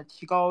不断的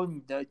提高你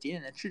的节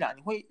点的质量，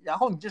然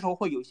后你这时候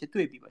会有一些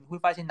对比吧，你会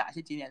发现哪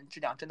些节点的质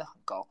量真的很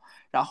高，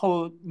然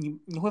后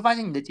你会发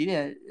现你的节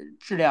点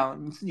质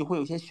量你自己会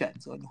有一些选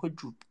择，你会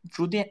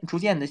逐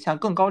渐的向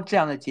更高质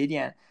量的节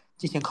点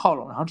进行靠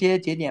拢，然后这些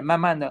节点慢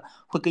慢的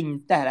会给你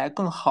带来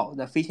更好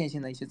的非线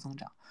性的一些增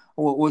长。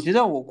我觉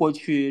得我过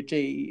去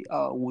这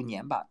5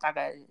年吧，大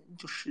概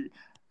就是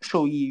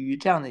受益于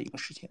这样的一个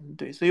事情。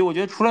对，所以我觉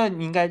得除了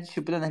你应该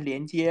去不断的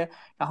连接，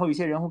然后有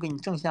些人会给你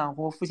正向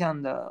或负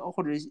向的，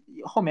或者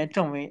后面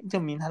证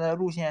明他的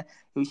路线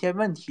有一些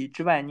问题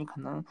之外，你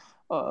可能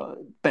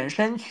本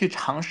身去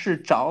尝试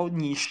找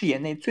你视野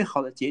内最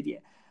好的节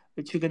点，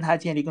去跟他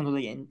建立更多的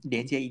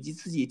连接，以及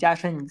自己加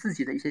深你自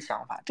己的一些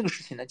想法，这个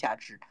事情的价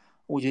值，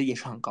我觉得也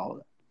是很高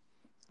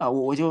的。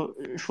我就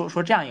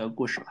说这样一个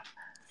故事吧。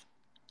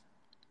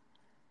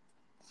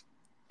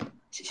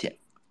谢谢。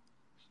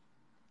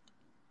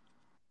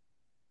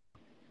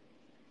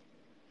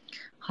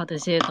好的，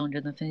谢谢董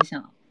真的分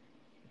享。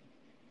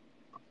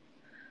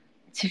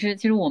其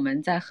实我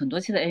们在很多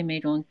期的 AMA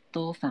中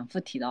都反复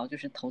提到，就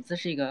是投资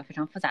是一个非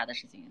常复杂的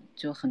事情，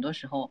就很多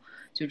时候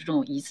就这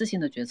种一次性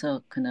的决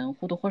策可能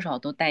或多或少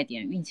都带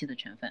点运气的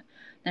成分。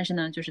但是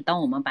呢，就是当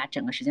我们把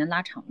整个时间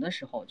拉长的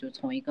时候，就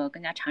从一个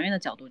更加长远的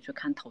角度去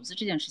看投资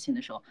这件事情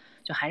的时候，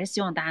就还是希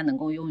望大家能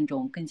够用一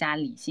种更加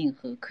理性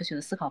和科学的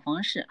思考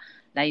方式，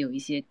来有一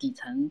些底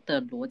层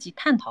的逻辑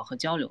探讨和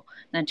交流。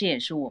那这也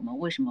是我们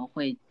为什么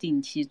会定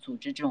期组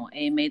织这种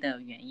AMA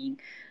的原因。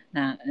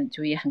那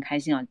就也很开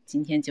心啊！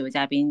今天几位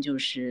嘉宾就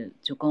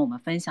跟我们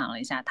分享了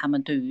一下他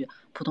们对于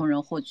普通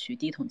人获取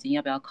第一桶金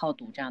要不要靠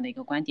赌这样的一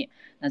个观点。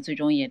那最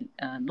终也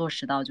落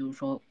实到就是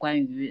说关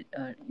于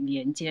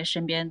连接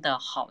身边的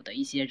好的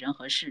一些人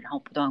和事，然后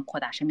不断扩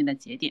大身边的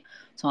节点，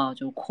从而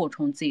就扩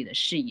充自己的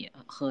视野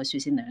和学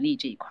习能力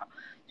这一块，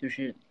就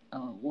是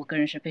我个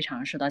人是非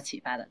常受到启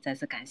发的。再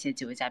次感谢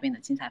几位嘉宾的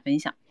精彩分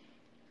享。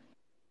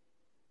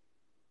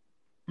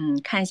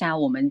看一下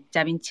我们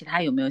嘉宾其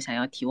他有没有想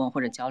要提问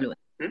或者交流的。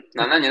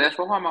楠楠你在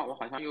说话吗？我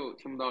好像又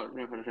听不到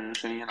任何人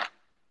声音了。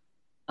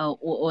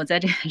我在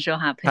这边说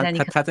话，裴夏你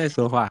他在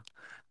说话，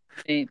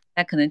对，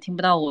他可能听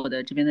不到我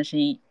的这边的声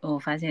音。我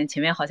发现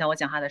前面好像我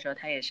讲话的时候，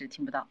他也是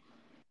听不到。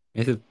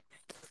没事，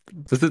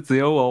不是只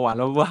有我玩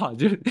的不好，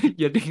就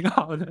也挺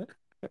好的。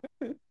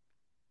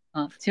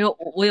其实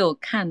我有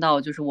看到，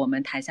就是我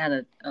们台下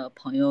的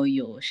朋友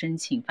有申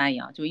请发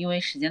言啊，就因为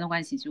时间的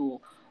关系，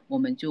我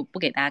们就不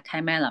给大家开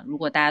麦了。如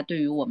果大家对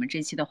于我们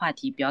这期的话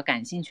题比较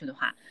感兴趣的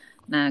话，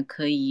那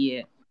可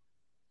以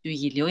就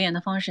以留言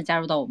的方式加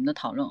入到我们的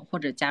讨论，或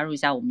者加入一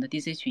下我们的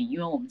DC 群，因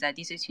为我们在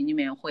DC 群里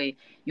面会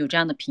有这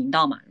样的频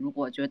道嘛。如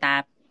果就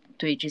大家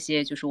对这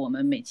些就是我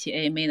们每期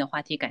AMA 的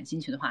话题感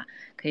兴趣的话，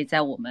可以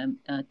在我们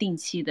定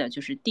期的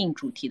就是定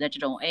主题的这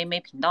种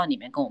AMA 频道里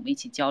面跟我们一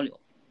起交流。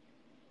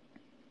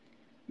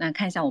那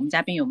看一下我们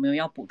嘉宾有没有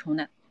要补充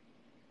的。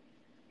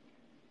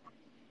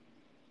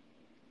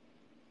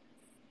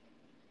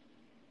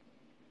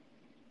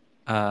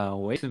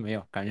我也是没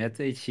有，感觉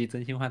这一期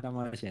真心话大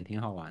冒险挺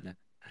好玩的。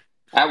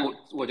哎，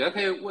我觉得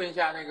可以问一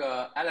下那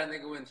个 Alan 那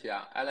个问题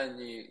啊，Alan，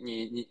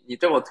你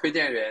这么推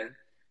荐人，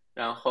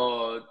然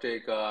后这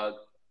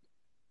个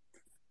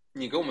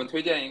你给我们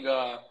推荐一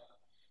个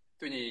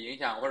对你影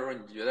响或者说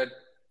你觉得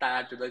大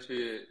家值得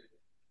去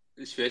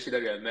学习的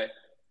人呗。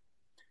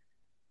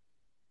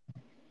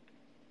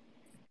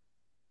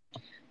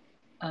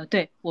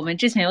对，我们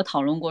之前有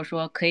讨论过，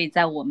说可以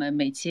在我们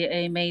每期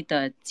AMA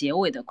的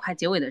快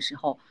结尾的时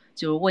候，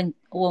就问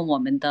我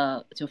们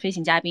的就飞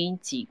行嘉宾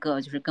几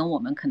个就是跟我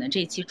们可能这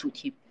一期主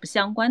题不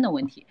相关的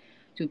问题，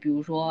就比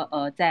如说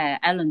在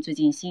Alan 最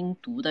近新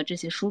读的这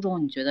些书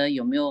中，你觉得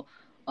有没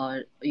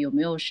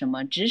有什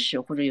么知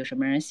识或者有什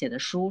么人写的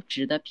书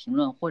值得评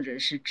论，或者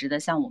是值得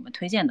向我们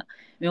推荐的？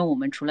因为我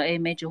们除了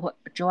AMA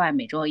之外，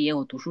每周也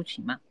有读书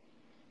群嘛。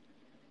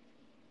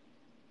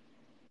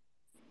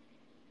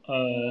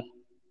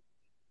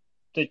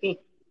对，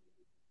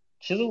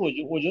其实我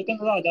觉得跟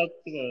着大家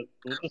这个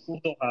读的书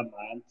都还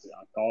蛮质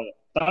量高的。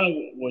当然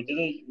我觉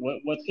得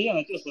我推荐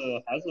的就是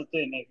还是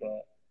对那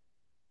个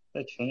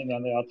在群里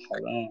面大家讨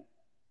论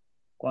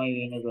关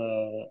于那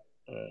个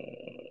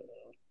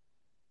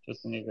就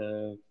是那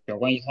个表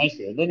观遗传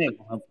学的那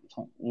部分补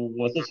充。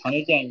我是强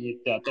烈建议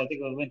在这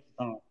个问题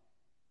上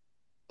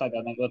大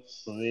家能够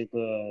持一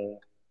个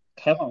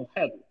开放的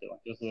态度，对吧？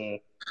就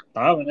是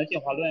达尔文的进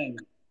化论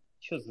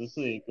确实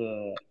是一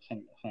个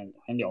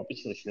很了不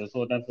起的学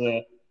说，但是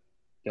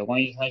表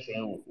观遗传学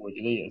我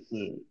觉得也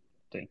是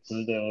对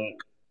值得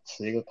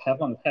持一个开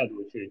放的态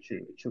度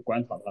去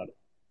观察它的。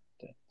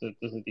对，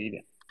这是第一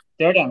点。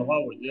第二点的话，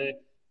我觉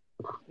得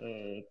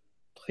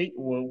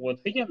我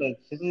推荐的，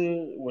其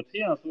实我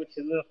推荐的书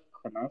其实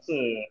可能是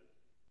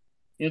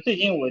因为最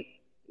近我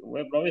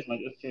也不知道为什么，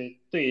就是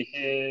对一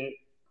些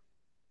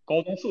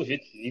高中数学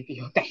题比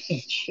较感兴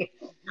趣，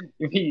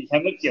因为以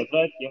前都解出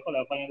来题，后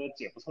来发现都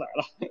解不出来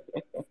了，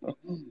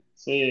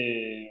所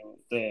以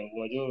对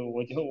我就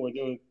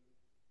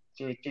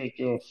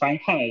翻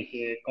看了一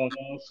些高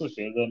中数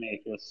学的那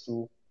个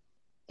书。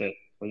对，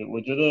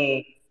我觉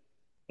得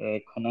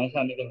可能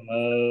像那个什么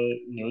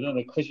牛顿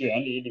的科学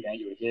原理里面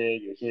有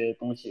些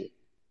东西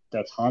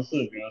的尝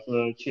试，比如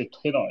说去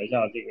推导一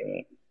下这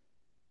个，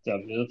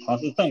比如尝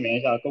试证明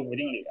一下勾股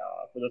定理啊，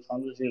或者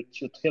尝试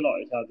去推导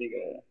一下这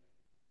个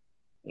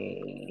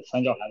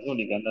三角函数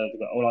里边的这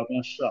个欧拉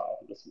公式啊，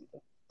或者什么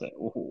的。对，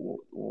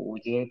我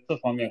觉得这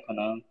方面可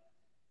能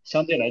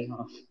相对来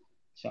讲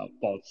想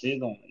保持一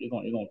种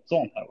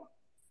状态吧。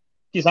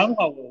第三的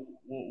话，我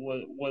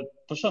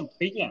不是很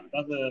推荐，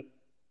但是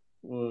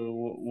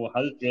我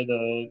还是觉得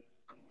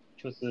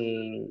就是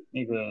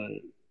那个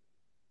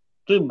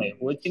对美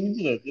国经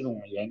济的这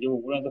种研究，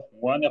无论是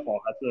宏观的好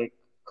还是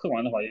客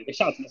观的好，有一个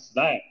下沉时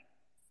代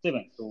这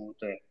本书，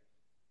对，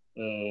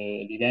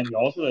里边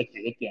描述了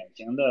几个典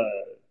型的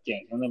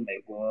美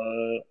国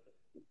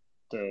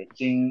的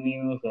精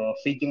英和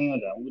非精英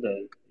人物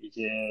的一些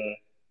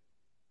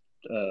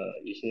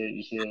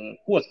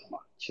过程嘛，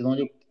其中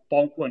就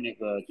包括就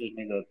是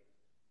那个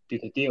Big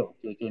Deal，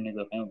就那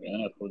个很有名的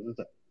那个投资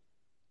者。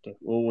对，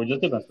我觉得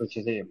这本书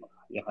其实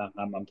也还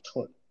蛮不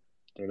错的。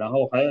对，然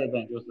后还有一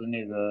本就是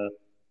那个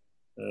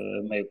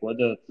美国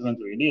的资本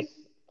主义历史。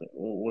对，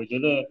我觉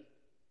得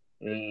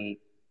呃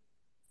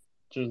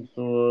就是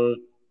说，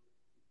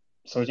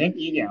首先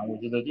第一点，我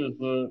觉得就是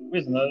说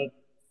为什么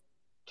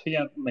推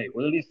荐美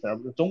国的历史而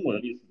不是中国的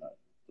历史呢？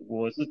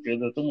我是觉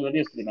得中国的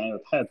历史里面有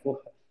太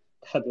多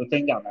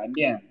真假难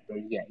辨的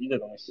演绎的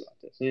东西了。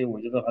对，所以我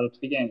觉得还是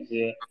推荐一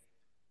些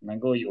能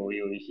够有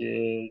一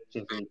些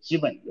就是基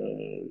本的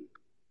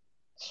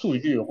数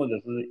据或者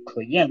是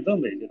可验证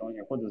的一些东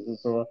西，或者是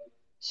说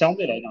相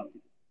对来讲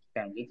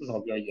感觉至少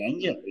比较严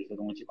谨的一些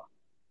东西吧。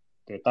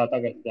对，大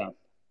概是这样子。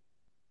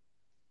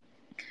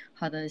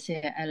好的，谢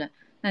谢艾伦。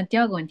那第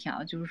二个问题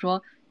啊，就是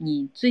说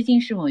你最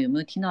近是否有没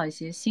有听到一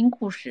些新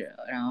故事，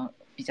然后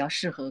比较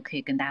适合可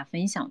以跟大家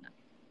分享的？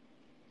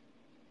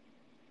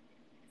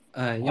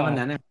要么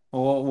楠楠，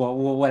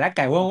我来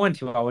改问问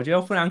题吧。我觉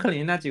得富兰克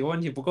林那几个问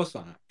题不够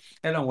爽啊。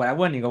艾伦，我来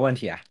问你个问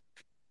题啊。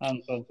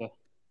说。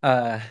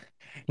呃，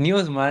你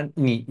有什么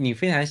你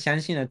非常相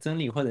信的真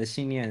理或者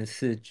信念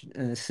是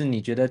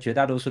你觉得绝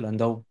大多数人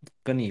都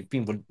跟你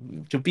并不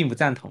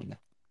赞同的？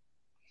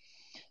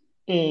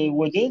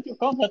我觉得就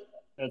刚才，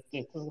对，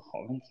这是个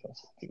好问题。我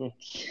操，这个问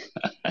题，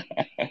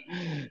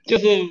就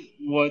是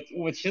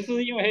我其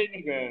实因为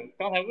那个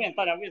刚才问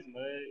大家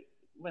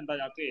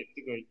对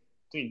这个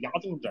对压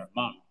住人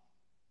嘛，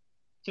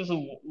就是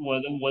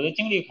我的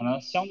经历可能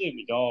相对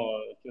比较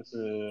就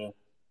是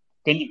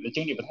跟你们的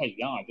经历不太一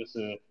样啊。就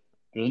是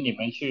比如你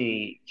们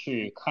去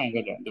看一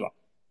个人，对吧？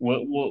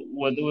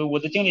我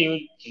的经历有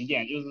几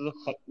点，就是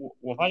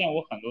我发现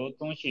我很多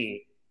东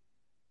西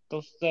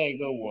都是在一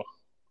个我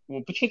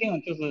不确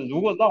定，就是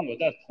如果让我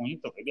再重新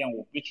走一遍，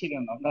我不确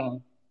定能不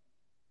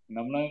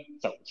能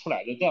走出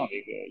来的这样的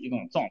一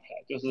种状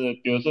态。就是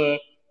比如说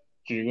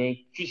举个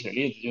具体的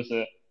例子，就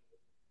是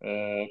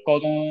高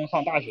中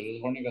上大学的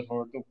时候，那个时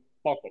候就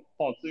报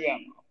志愿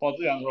嘛。报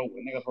志愿的时候，我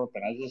那个时候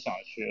本来是想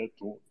学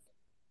读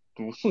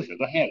数学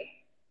专业的。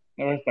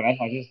那时候本来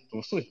想去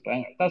读数学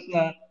专业，但是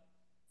呢，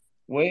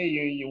我也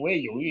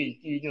犹豫。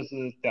第一就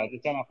是在这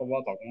将来好不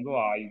好找工作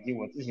啊，以及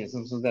我自己是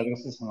不是在这个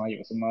事情上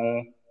有什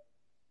么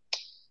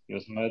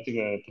这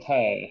个不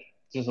太，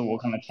就是我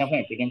可能天分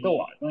也不一定够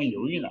啊，正在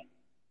犹豫呢。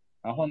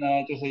然后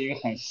呢，就是一个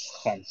很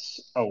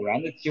偶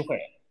然的机会。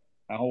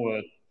然后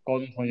我高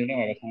中同学另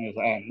外一个同学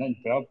说，哎，那你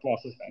不要报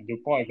数学，你就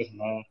报一个什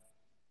么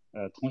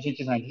通信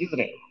计算机之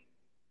类的。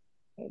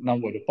那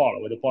我就报了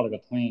个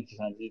通信计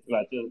算机，对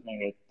吧？就是那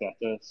个对，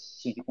就是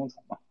信息工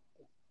程嘛。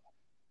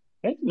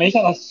哎，没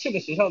想到去了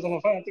学校之后，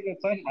发现这个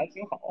专业还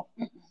挺好。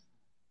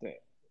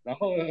对，然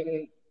后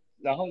这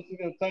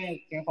个专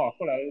业挺好，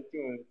后来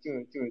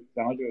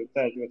然后就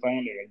在这个专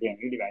业领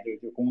域里面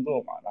就工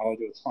作嘛，然后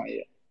就创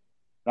业。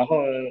然后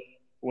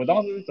我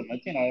当时怎么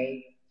进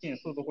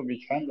数字货币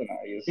圈子呢？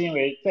也是因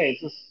为在一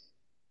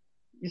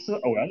次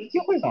偶然的机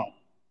会上，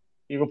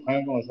一个朋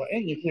友跟我说，哎，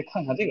你可以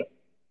看看这个。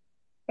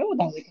哎，我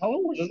当时一看，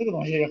我觉得这个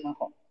东西也很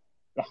好。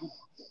然后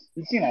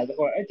一进来之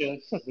后，哎，觉得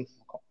确实挺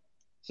好。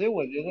所以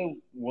我觉得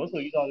我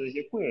所遇到的一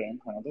些贵人，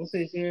可能都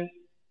是一些，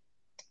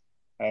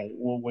哎，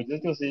我觉得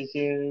就是一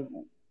些，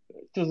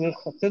就是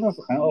真的是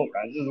很偶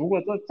然。就如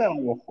果再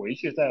让我回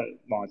去再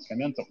往前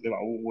面走，对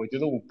吧？我觉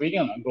得我不一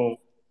定能够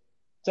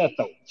再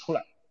走出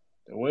来。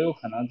对，我有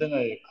可能真的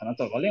可能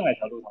走到另外一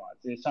条路上了，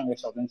就像个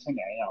小镇青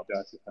年一样，不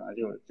要去，可能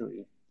就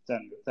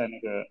在那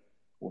个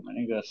我们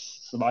那个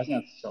18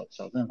线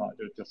小镇上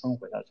就生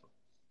活下去了。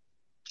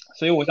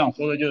所以我想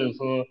说的就是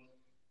说，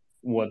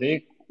我的一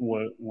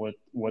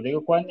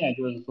个观念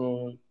就是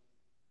说，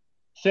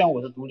虽然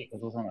我是读理科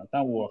出身的，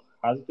但我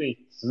还是对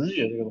直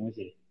觉这个东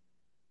西，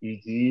以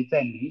及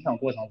在冥想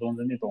过程中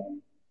的那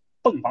种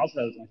迸发出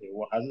来的东西，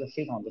我还是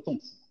非常的重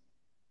视。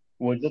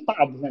我觉得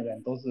大部分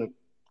人都是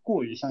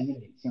过于相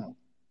信理性了。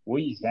我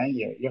以前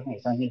也很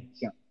相信理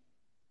性，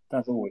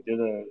但是我觉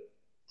得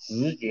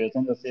直觉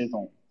真的是一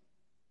种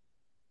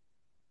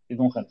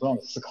很重要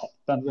的思考，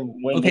但是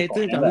我也没 OK，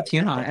这个角度搞明白。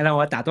挺好。对。哎，让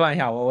我打断一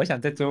下，我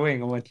想再追问一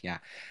个问题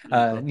啊。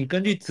说。你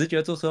根据直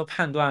觉做出的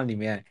判断里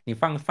面，你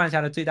犯下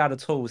的最大的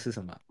错误是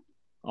什么？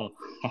哦，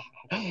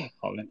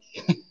好问题。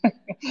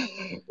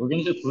我跟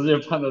你说，直接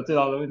判断最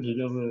大的问题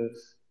就是，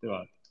对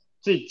吧？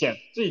最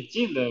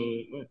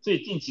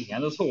近几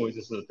年的错误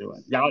就是，对吧？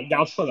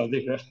押错了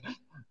这个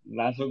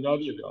蓝筹标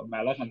的，对吧？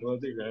买了很多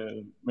这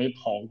个没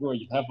跑过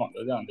以太坊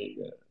的这样的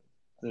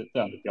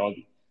标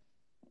的。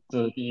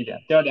这是第一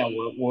点。第二点，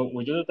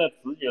我觉得在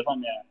直觉上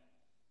面，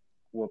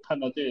我判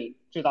断最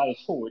大的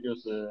错误就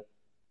是，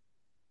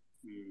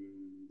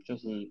就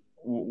是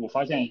我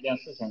发现一件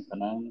事情，可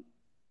能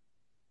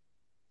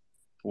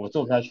我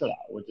做不下去了，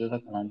我觉得他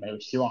可能没有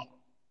希望了。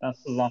但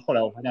事实上后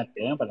来我发现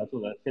别人把它做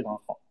得非常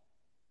好。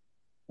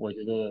我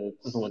觉得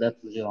这是我在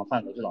直觉上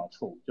犯的最大的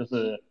错误。就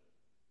是，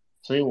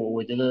所以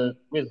我觉得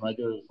为什么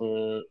就是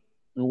说，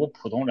如果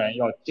普通人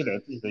要积累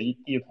自己的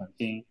第一桶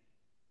金，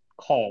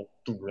靠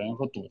赌人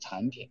和赌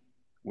产品，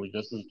我觉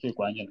得是最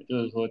关键的。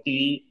就是说，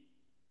第一，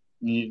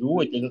你如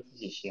果觉得自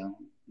己行，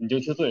你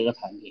就去做一个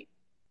产品。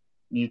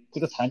你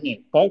这个产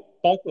品包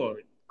括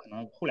可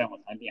能互联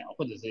网产品啊，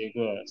或者是一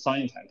个商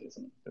业产品什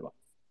么的，对吧？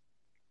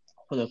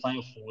或者商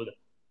业服务的。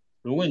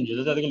如果你觉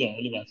得在这个领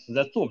域里面实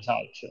在做不下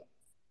去了，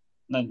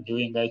那你就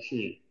应该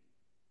去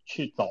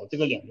找这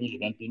个领域里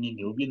面比你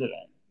牛逼的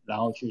人，然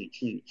后去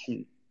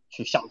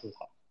下注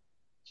他。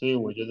所以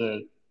我觉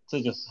得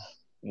这就是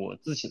我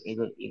自己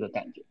的一个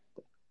感觉，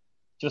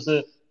就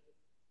是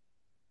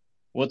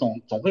我总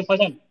会发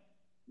现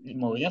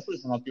某一件事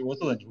情上比我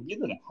做的牛逼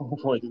的人，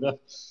我觉得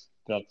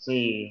对吧？所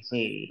以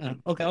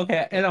OK，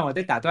哎，让我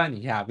再打断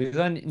你一下，比如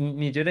说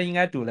你觉得应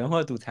该赌人或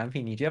者赌产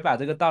品，你觉得把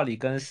这个道理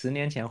跟10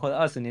年前或者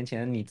20年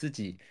前你自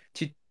己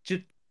去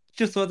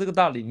就说这个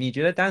道理，你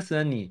觉得当时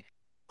的你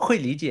会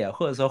理解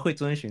或者说会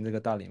遵循这个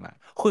道理吗？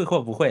会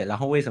或不会？然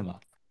后为什么？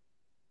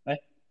哎，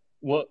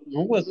我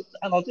如果是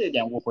按照这一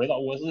点，我是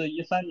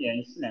13年、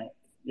14年、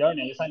12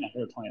年、13年开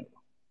始创业的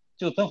吧，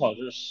就正好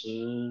是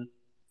十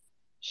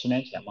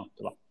年前嘛，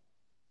对吧？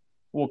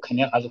我肯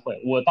定还是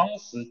会。我当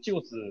时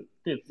就是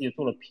对自己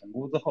做了评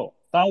估之后，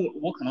当然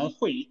我可能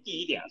会第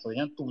一点，首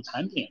先赌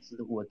产品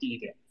是我第一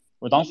点。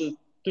我当时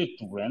对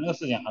赌人这个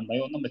事情还没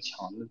有那么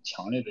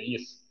强烈的意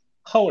思，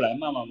后来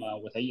慢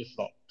慢我才意识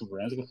到赌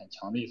人是个很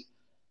强的意思。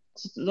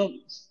让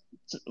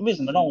为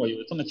什么让我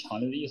有这么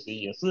强烈的意识，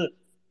也是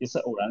一次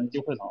偶然的机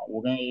会上，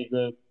我跟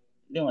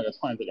另外一个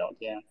创业者聊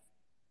天，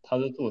他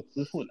是做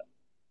支付的。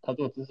他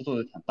做支付做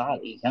的挺大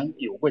的，以前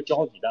有过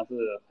交集，但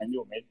是很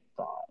久没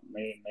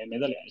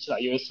再联系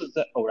了。有一次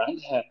在偶然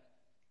在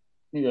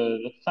那个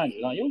饭局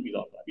上又遇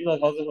到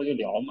他之后就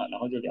聊嘛，然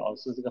后就聊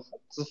是这个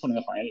支付那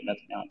个行业里面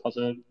怎么样。他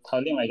说他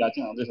另外一家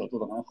竞争对手做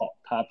的很好，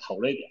他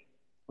投了一点。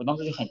我当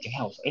时就很惊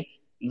讶，我说哎，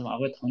你怎么还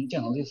会投竞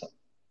争对手？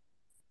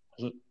他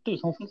说对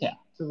冲风险，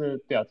就是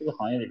对啊，这个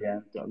行业里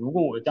边，对啊，如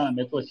果我将来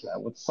没做起来，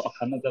我至少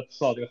还能再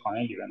吃到这个行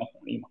业里边的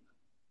红利嘛。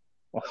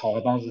我靠！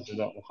我当时觉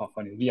得我靠，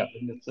好牛逼啊！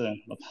真的，这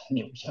人他妈太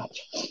牛逼了，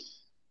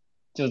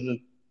就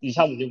是一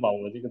下子就把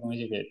我这个东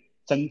西给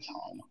增强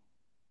了嘛。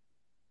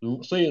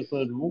所以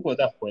说，如果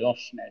再回到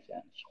10年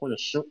前，或者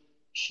十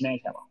年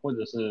前吧，或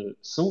者是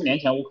15年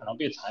前，我可能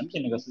对产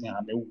品那个事情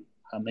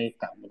还没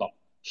感悟到。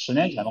10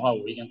年前的话，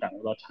我已经感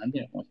悟到产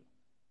品的东西，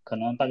可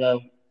能大概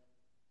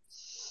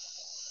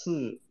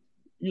是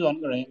遇到那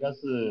个人应该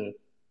是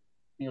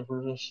那个时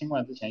候是新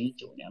冠之前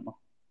19年嘛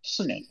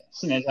，4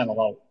年前的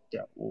话，对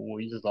啊，我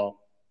一直到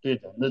对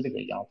人的这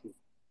个压迫。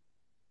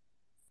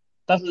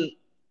但是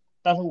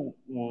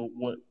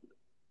我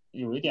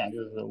有一点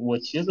就是我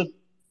其实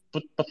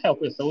不太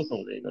会收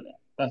手的一个人，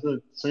但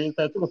是所以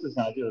在这个事情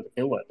上就是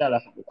给我带来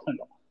很多困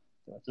扰，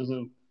对吧？就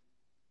是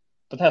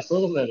不太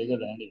收手的一个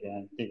人里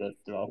边，这个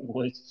对吧？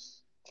我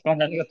刚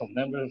才那个董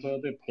丹不是说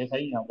对陪财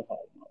印象不好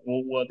吗？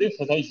我对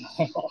陪财印象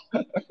很好，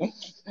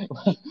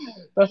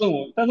但是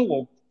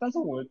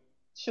我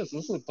确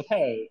实是不太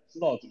知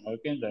道怎么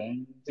跟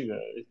人这个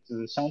就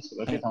是相处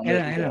的非常的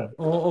这个。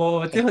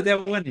我最后再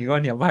问你一个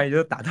问题，不好意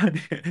思打断你，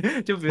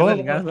就比如说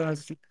你刚刚说的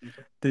是，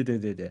对，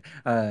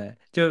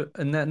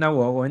那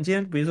我们今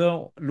天比如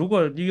说，如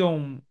果利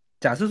用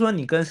假设说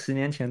你跟10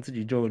年前自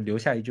己就留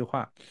下一句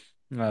话，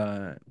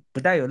不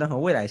带有任何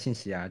未来信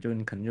息啊，就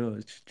你可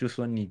能就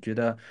说你觉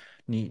得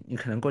你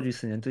可能过去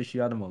10年最需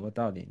要的某个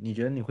道理，你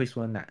觉得你会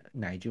说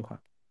哪一句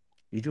话？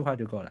一句话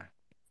就够了。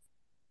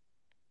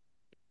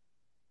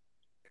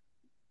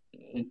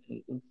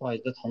不好意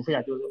思，重复一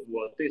下，就是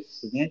我对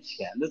10年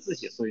前的自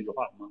己说一句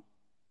话吗？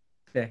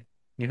对，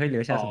你会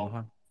留下什么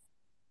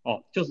哦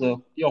话就是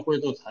要会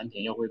做产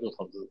品，要会做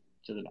投资，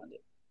就这2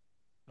点。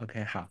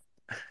？OK，好，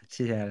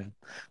谢谢。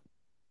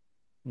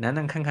楠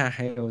楠看看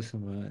还有什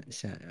么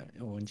想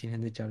我们今天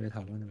的交流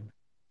讨论的吗？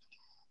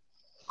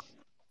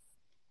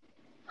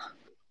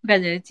我感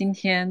觉今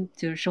天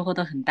就是收获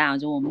都很大，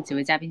就我们几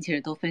位嘉宾其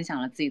实都分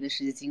享了自己的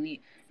实际经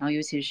历，然后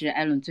尤其是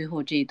艾伦最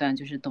后这一段，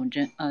就是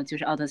就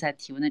是奥德赛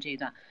提问的这一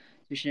段，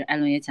就是艾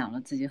伦也讲了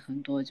自己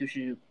很多就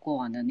是过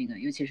往的那个，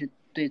尤其是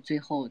对最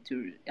后就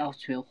是要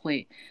学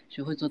会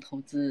做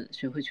投资，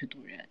学会去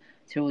赌人。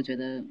其实我觉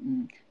得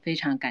非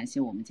常感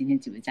谢我们今天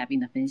几位嘉宾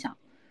的分享。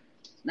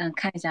那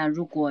看一下，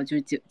如果就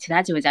是其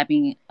他几位嘉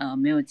宾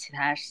没有其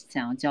他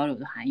想要交流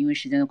的话，因为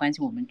时间的关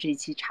系，我们这一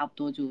期差不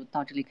多就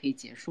到这里可以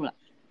结束了。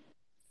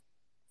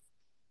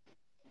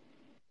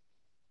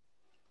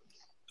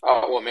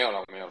我没有了，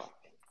我没有了。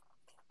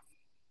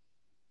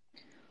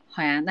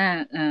好呀，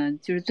那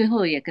就是最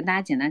后也跟大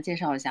家简单介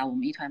绍一下我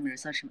们E2M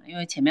Research 嘛，因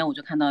为前面我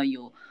就看到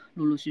有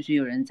陆陆续续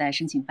有人在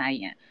申请发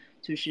言，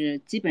就是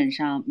基本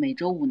上每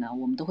周五呢，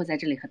我们都会在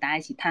这里和大家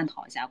一起探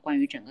讨一下关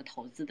于整个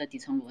投资的底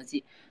层逻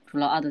辑。除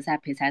了奥德赛、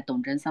培才、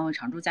董真3位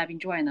常驻嘉宾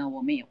之外呢，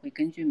我们也会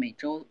根据每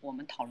周我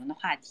们讨论的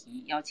话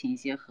题，邀请一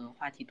些和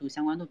话题度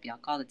相关度比较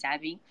高的嘉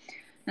宾。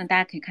那大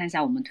家可以看一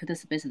下我们 Twitter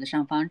Space 的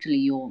上方，这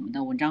里有我们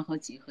的文章合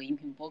集和音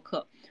频播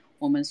客。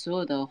我们所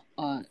有的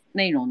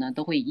内容呢，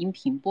都会以音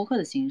频播客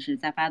的形式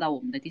再发到我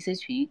们的 DC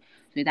群，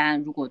所以大家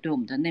如果对我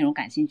们的内容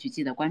感兴趣，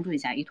记得关注一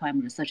下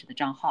E2M Research 的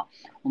账号。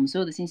我们所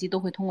有的信息都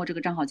会通过这个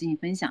账号进行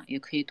分享，也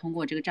可以通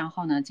过这个账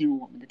号呢进入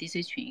我们的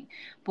DC 群。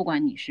不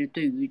管你是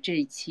对于这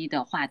一期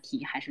的话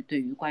题，还是对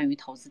于关于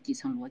投资底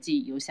层逻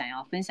辑有想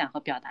要分享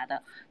和表达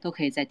的，都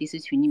可以在 DC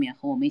群里面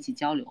和我们一起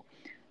交流。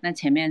那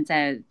前面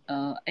在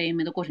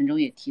AMA 的过程中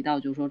也提到，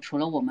就是说除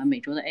了我们每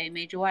周的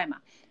AMA 之外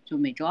嘛，就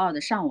每周二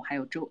的上午还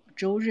有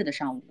周日的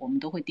上午，我们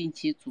都会定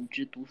期组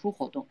织读书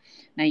活动。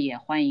那也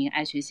欢迎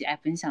爱学习爱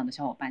分享的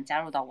小伙伴加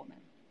入到我们。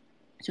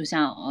就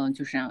像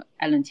就是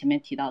艾伦前面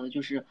提到的，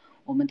就是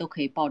我们都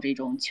可以抱着一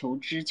种求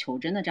知求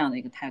真的这样的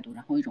一个态度，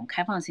然后一种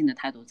开放性的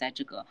态度，在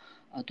这个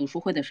读书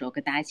会的时候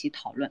跟大家一起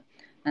讨论。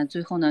那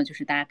最后呢，就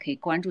是大家可以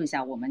关注一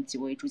下我们几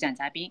位主讲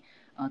嘉宾，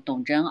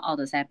董真、奥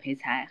德赛、培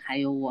才，还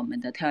有我们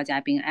的特邀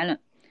嘉宾艾伦。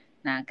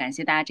那感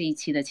谢大家这一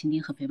期的倾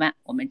听和陪伴，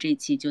我们这一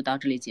期就到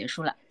这里结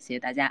束了，谢谢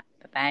大家，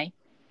拜拜。